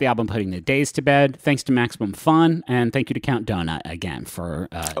Departure off the album Putting the Days to Bed. Thanks to Maximum Fun, and thank you to Count Donut again for...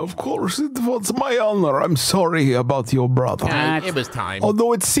 Of course, it was my honor. I'm sorry about your brother. It was time.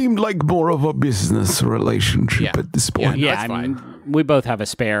 Although it seemed like more of a business relationship at this point. Yeah, I mean, we both have a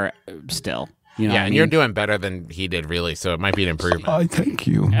spare still. You know and you're doing better than he did, really, so it might be an improvement. I thank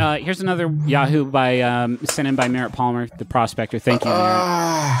you. Here's another Yahoo by sent in by Merritt Palmer, the prospector. Thank you,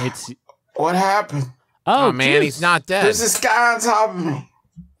 Merritt. It's... What happened? Oh man, he's not dead. There's this guy on top of me.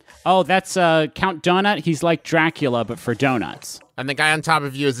 Oh, that's Count Donut. He's like Dracula, but for donuts. And the guy on top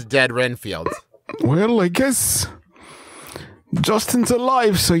of you is a dead Renfield. Well, I guess Justin's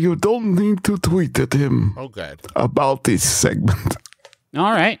alive, so you don't need to tweet at him. Oh, good. About this segment.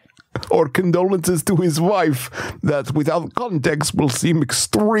 All right. Or condolences to his wife that, without context, will seem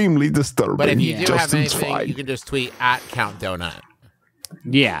extremely disturbing. But if you do Justin's have anything, fine. you can just tweet at Count Donut.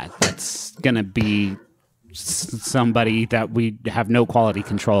 Yeah, that's going to be somebody that we have no quality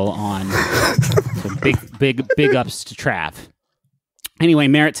control on. So big ups to Trav. Anyway,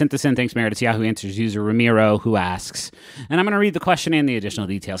 Merritt sent this in. Thanks, Merritt. It's Yahoo Answers user Ramiro who asks, and I'm going to read the question and the additional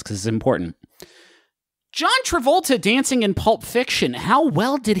details because it's important. John Travolta dancing in Pulp Fiction. How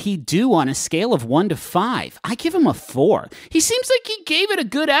well did he do on a scale of 1 to 5? I give him a 4. He seems like he gave it a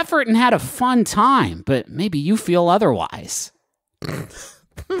good effort and had a fun time, but maybe you feel otherwise.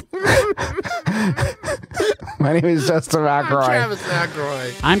 My name is Justin McElroy. I'm Travis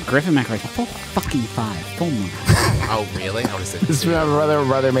McElroy. I'm Griffin McElroy. Full fucking 5. Full moon. Oh, really? How does it? This is my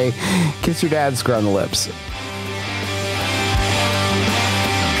brother me. Kiss your dad, screw on the lips.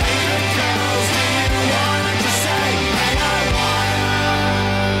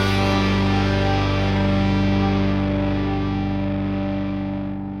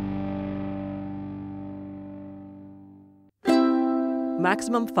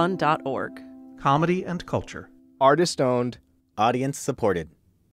 MaximumFun.org. Comedy and culture. Artist owned. Audience supported.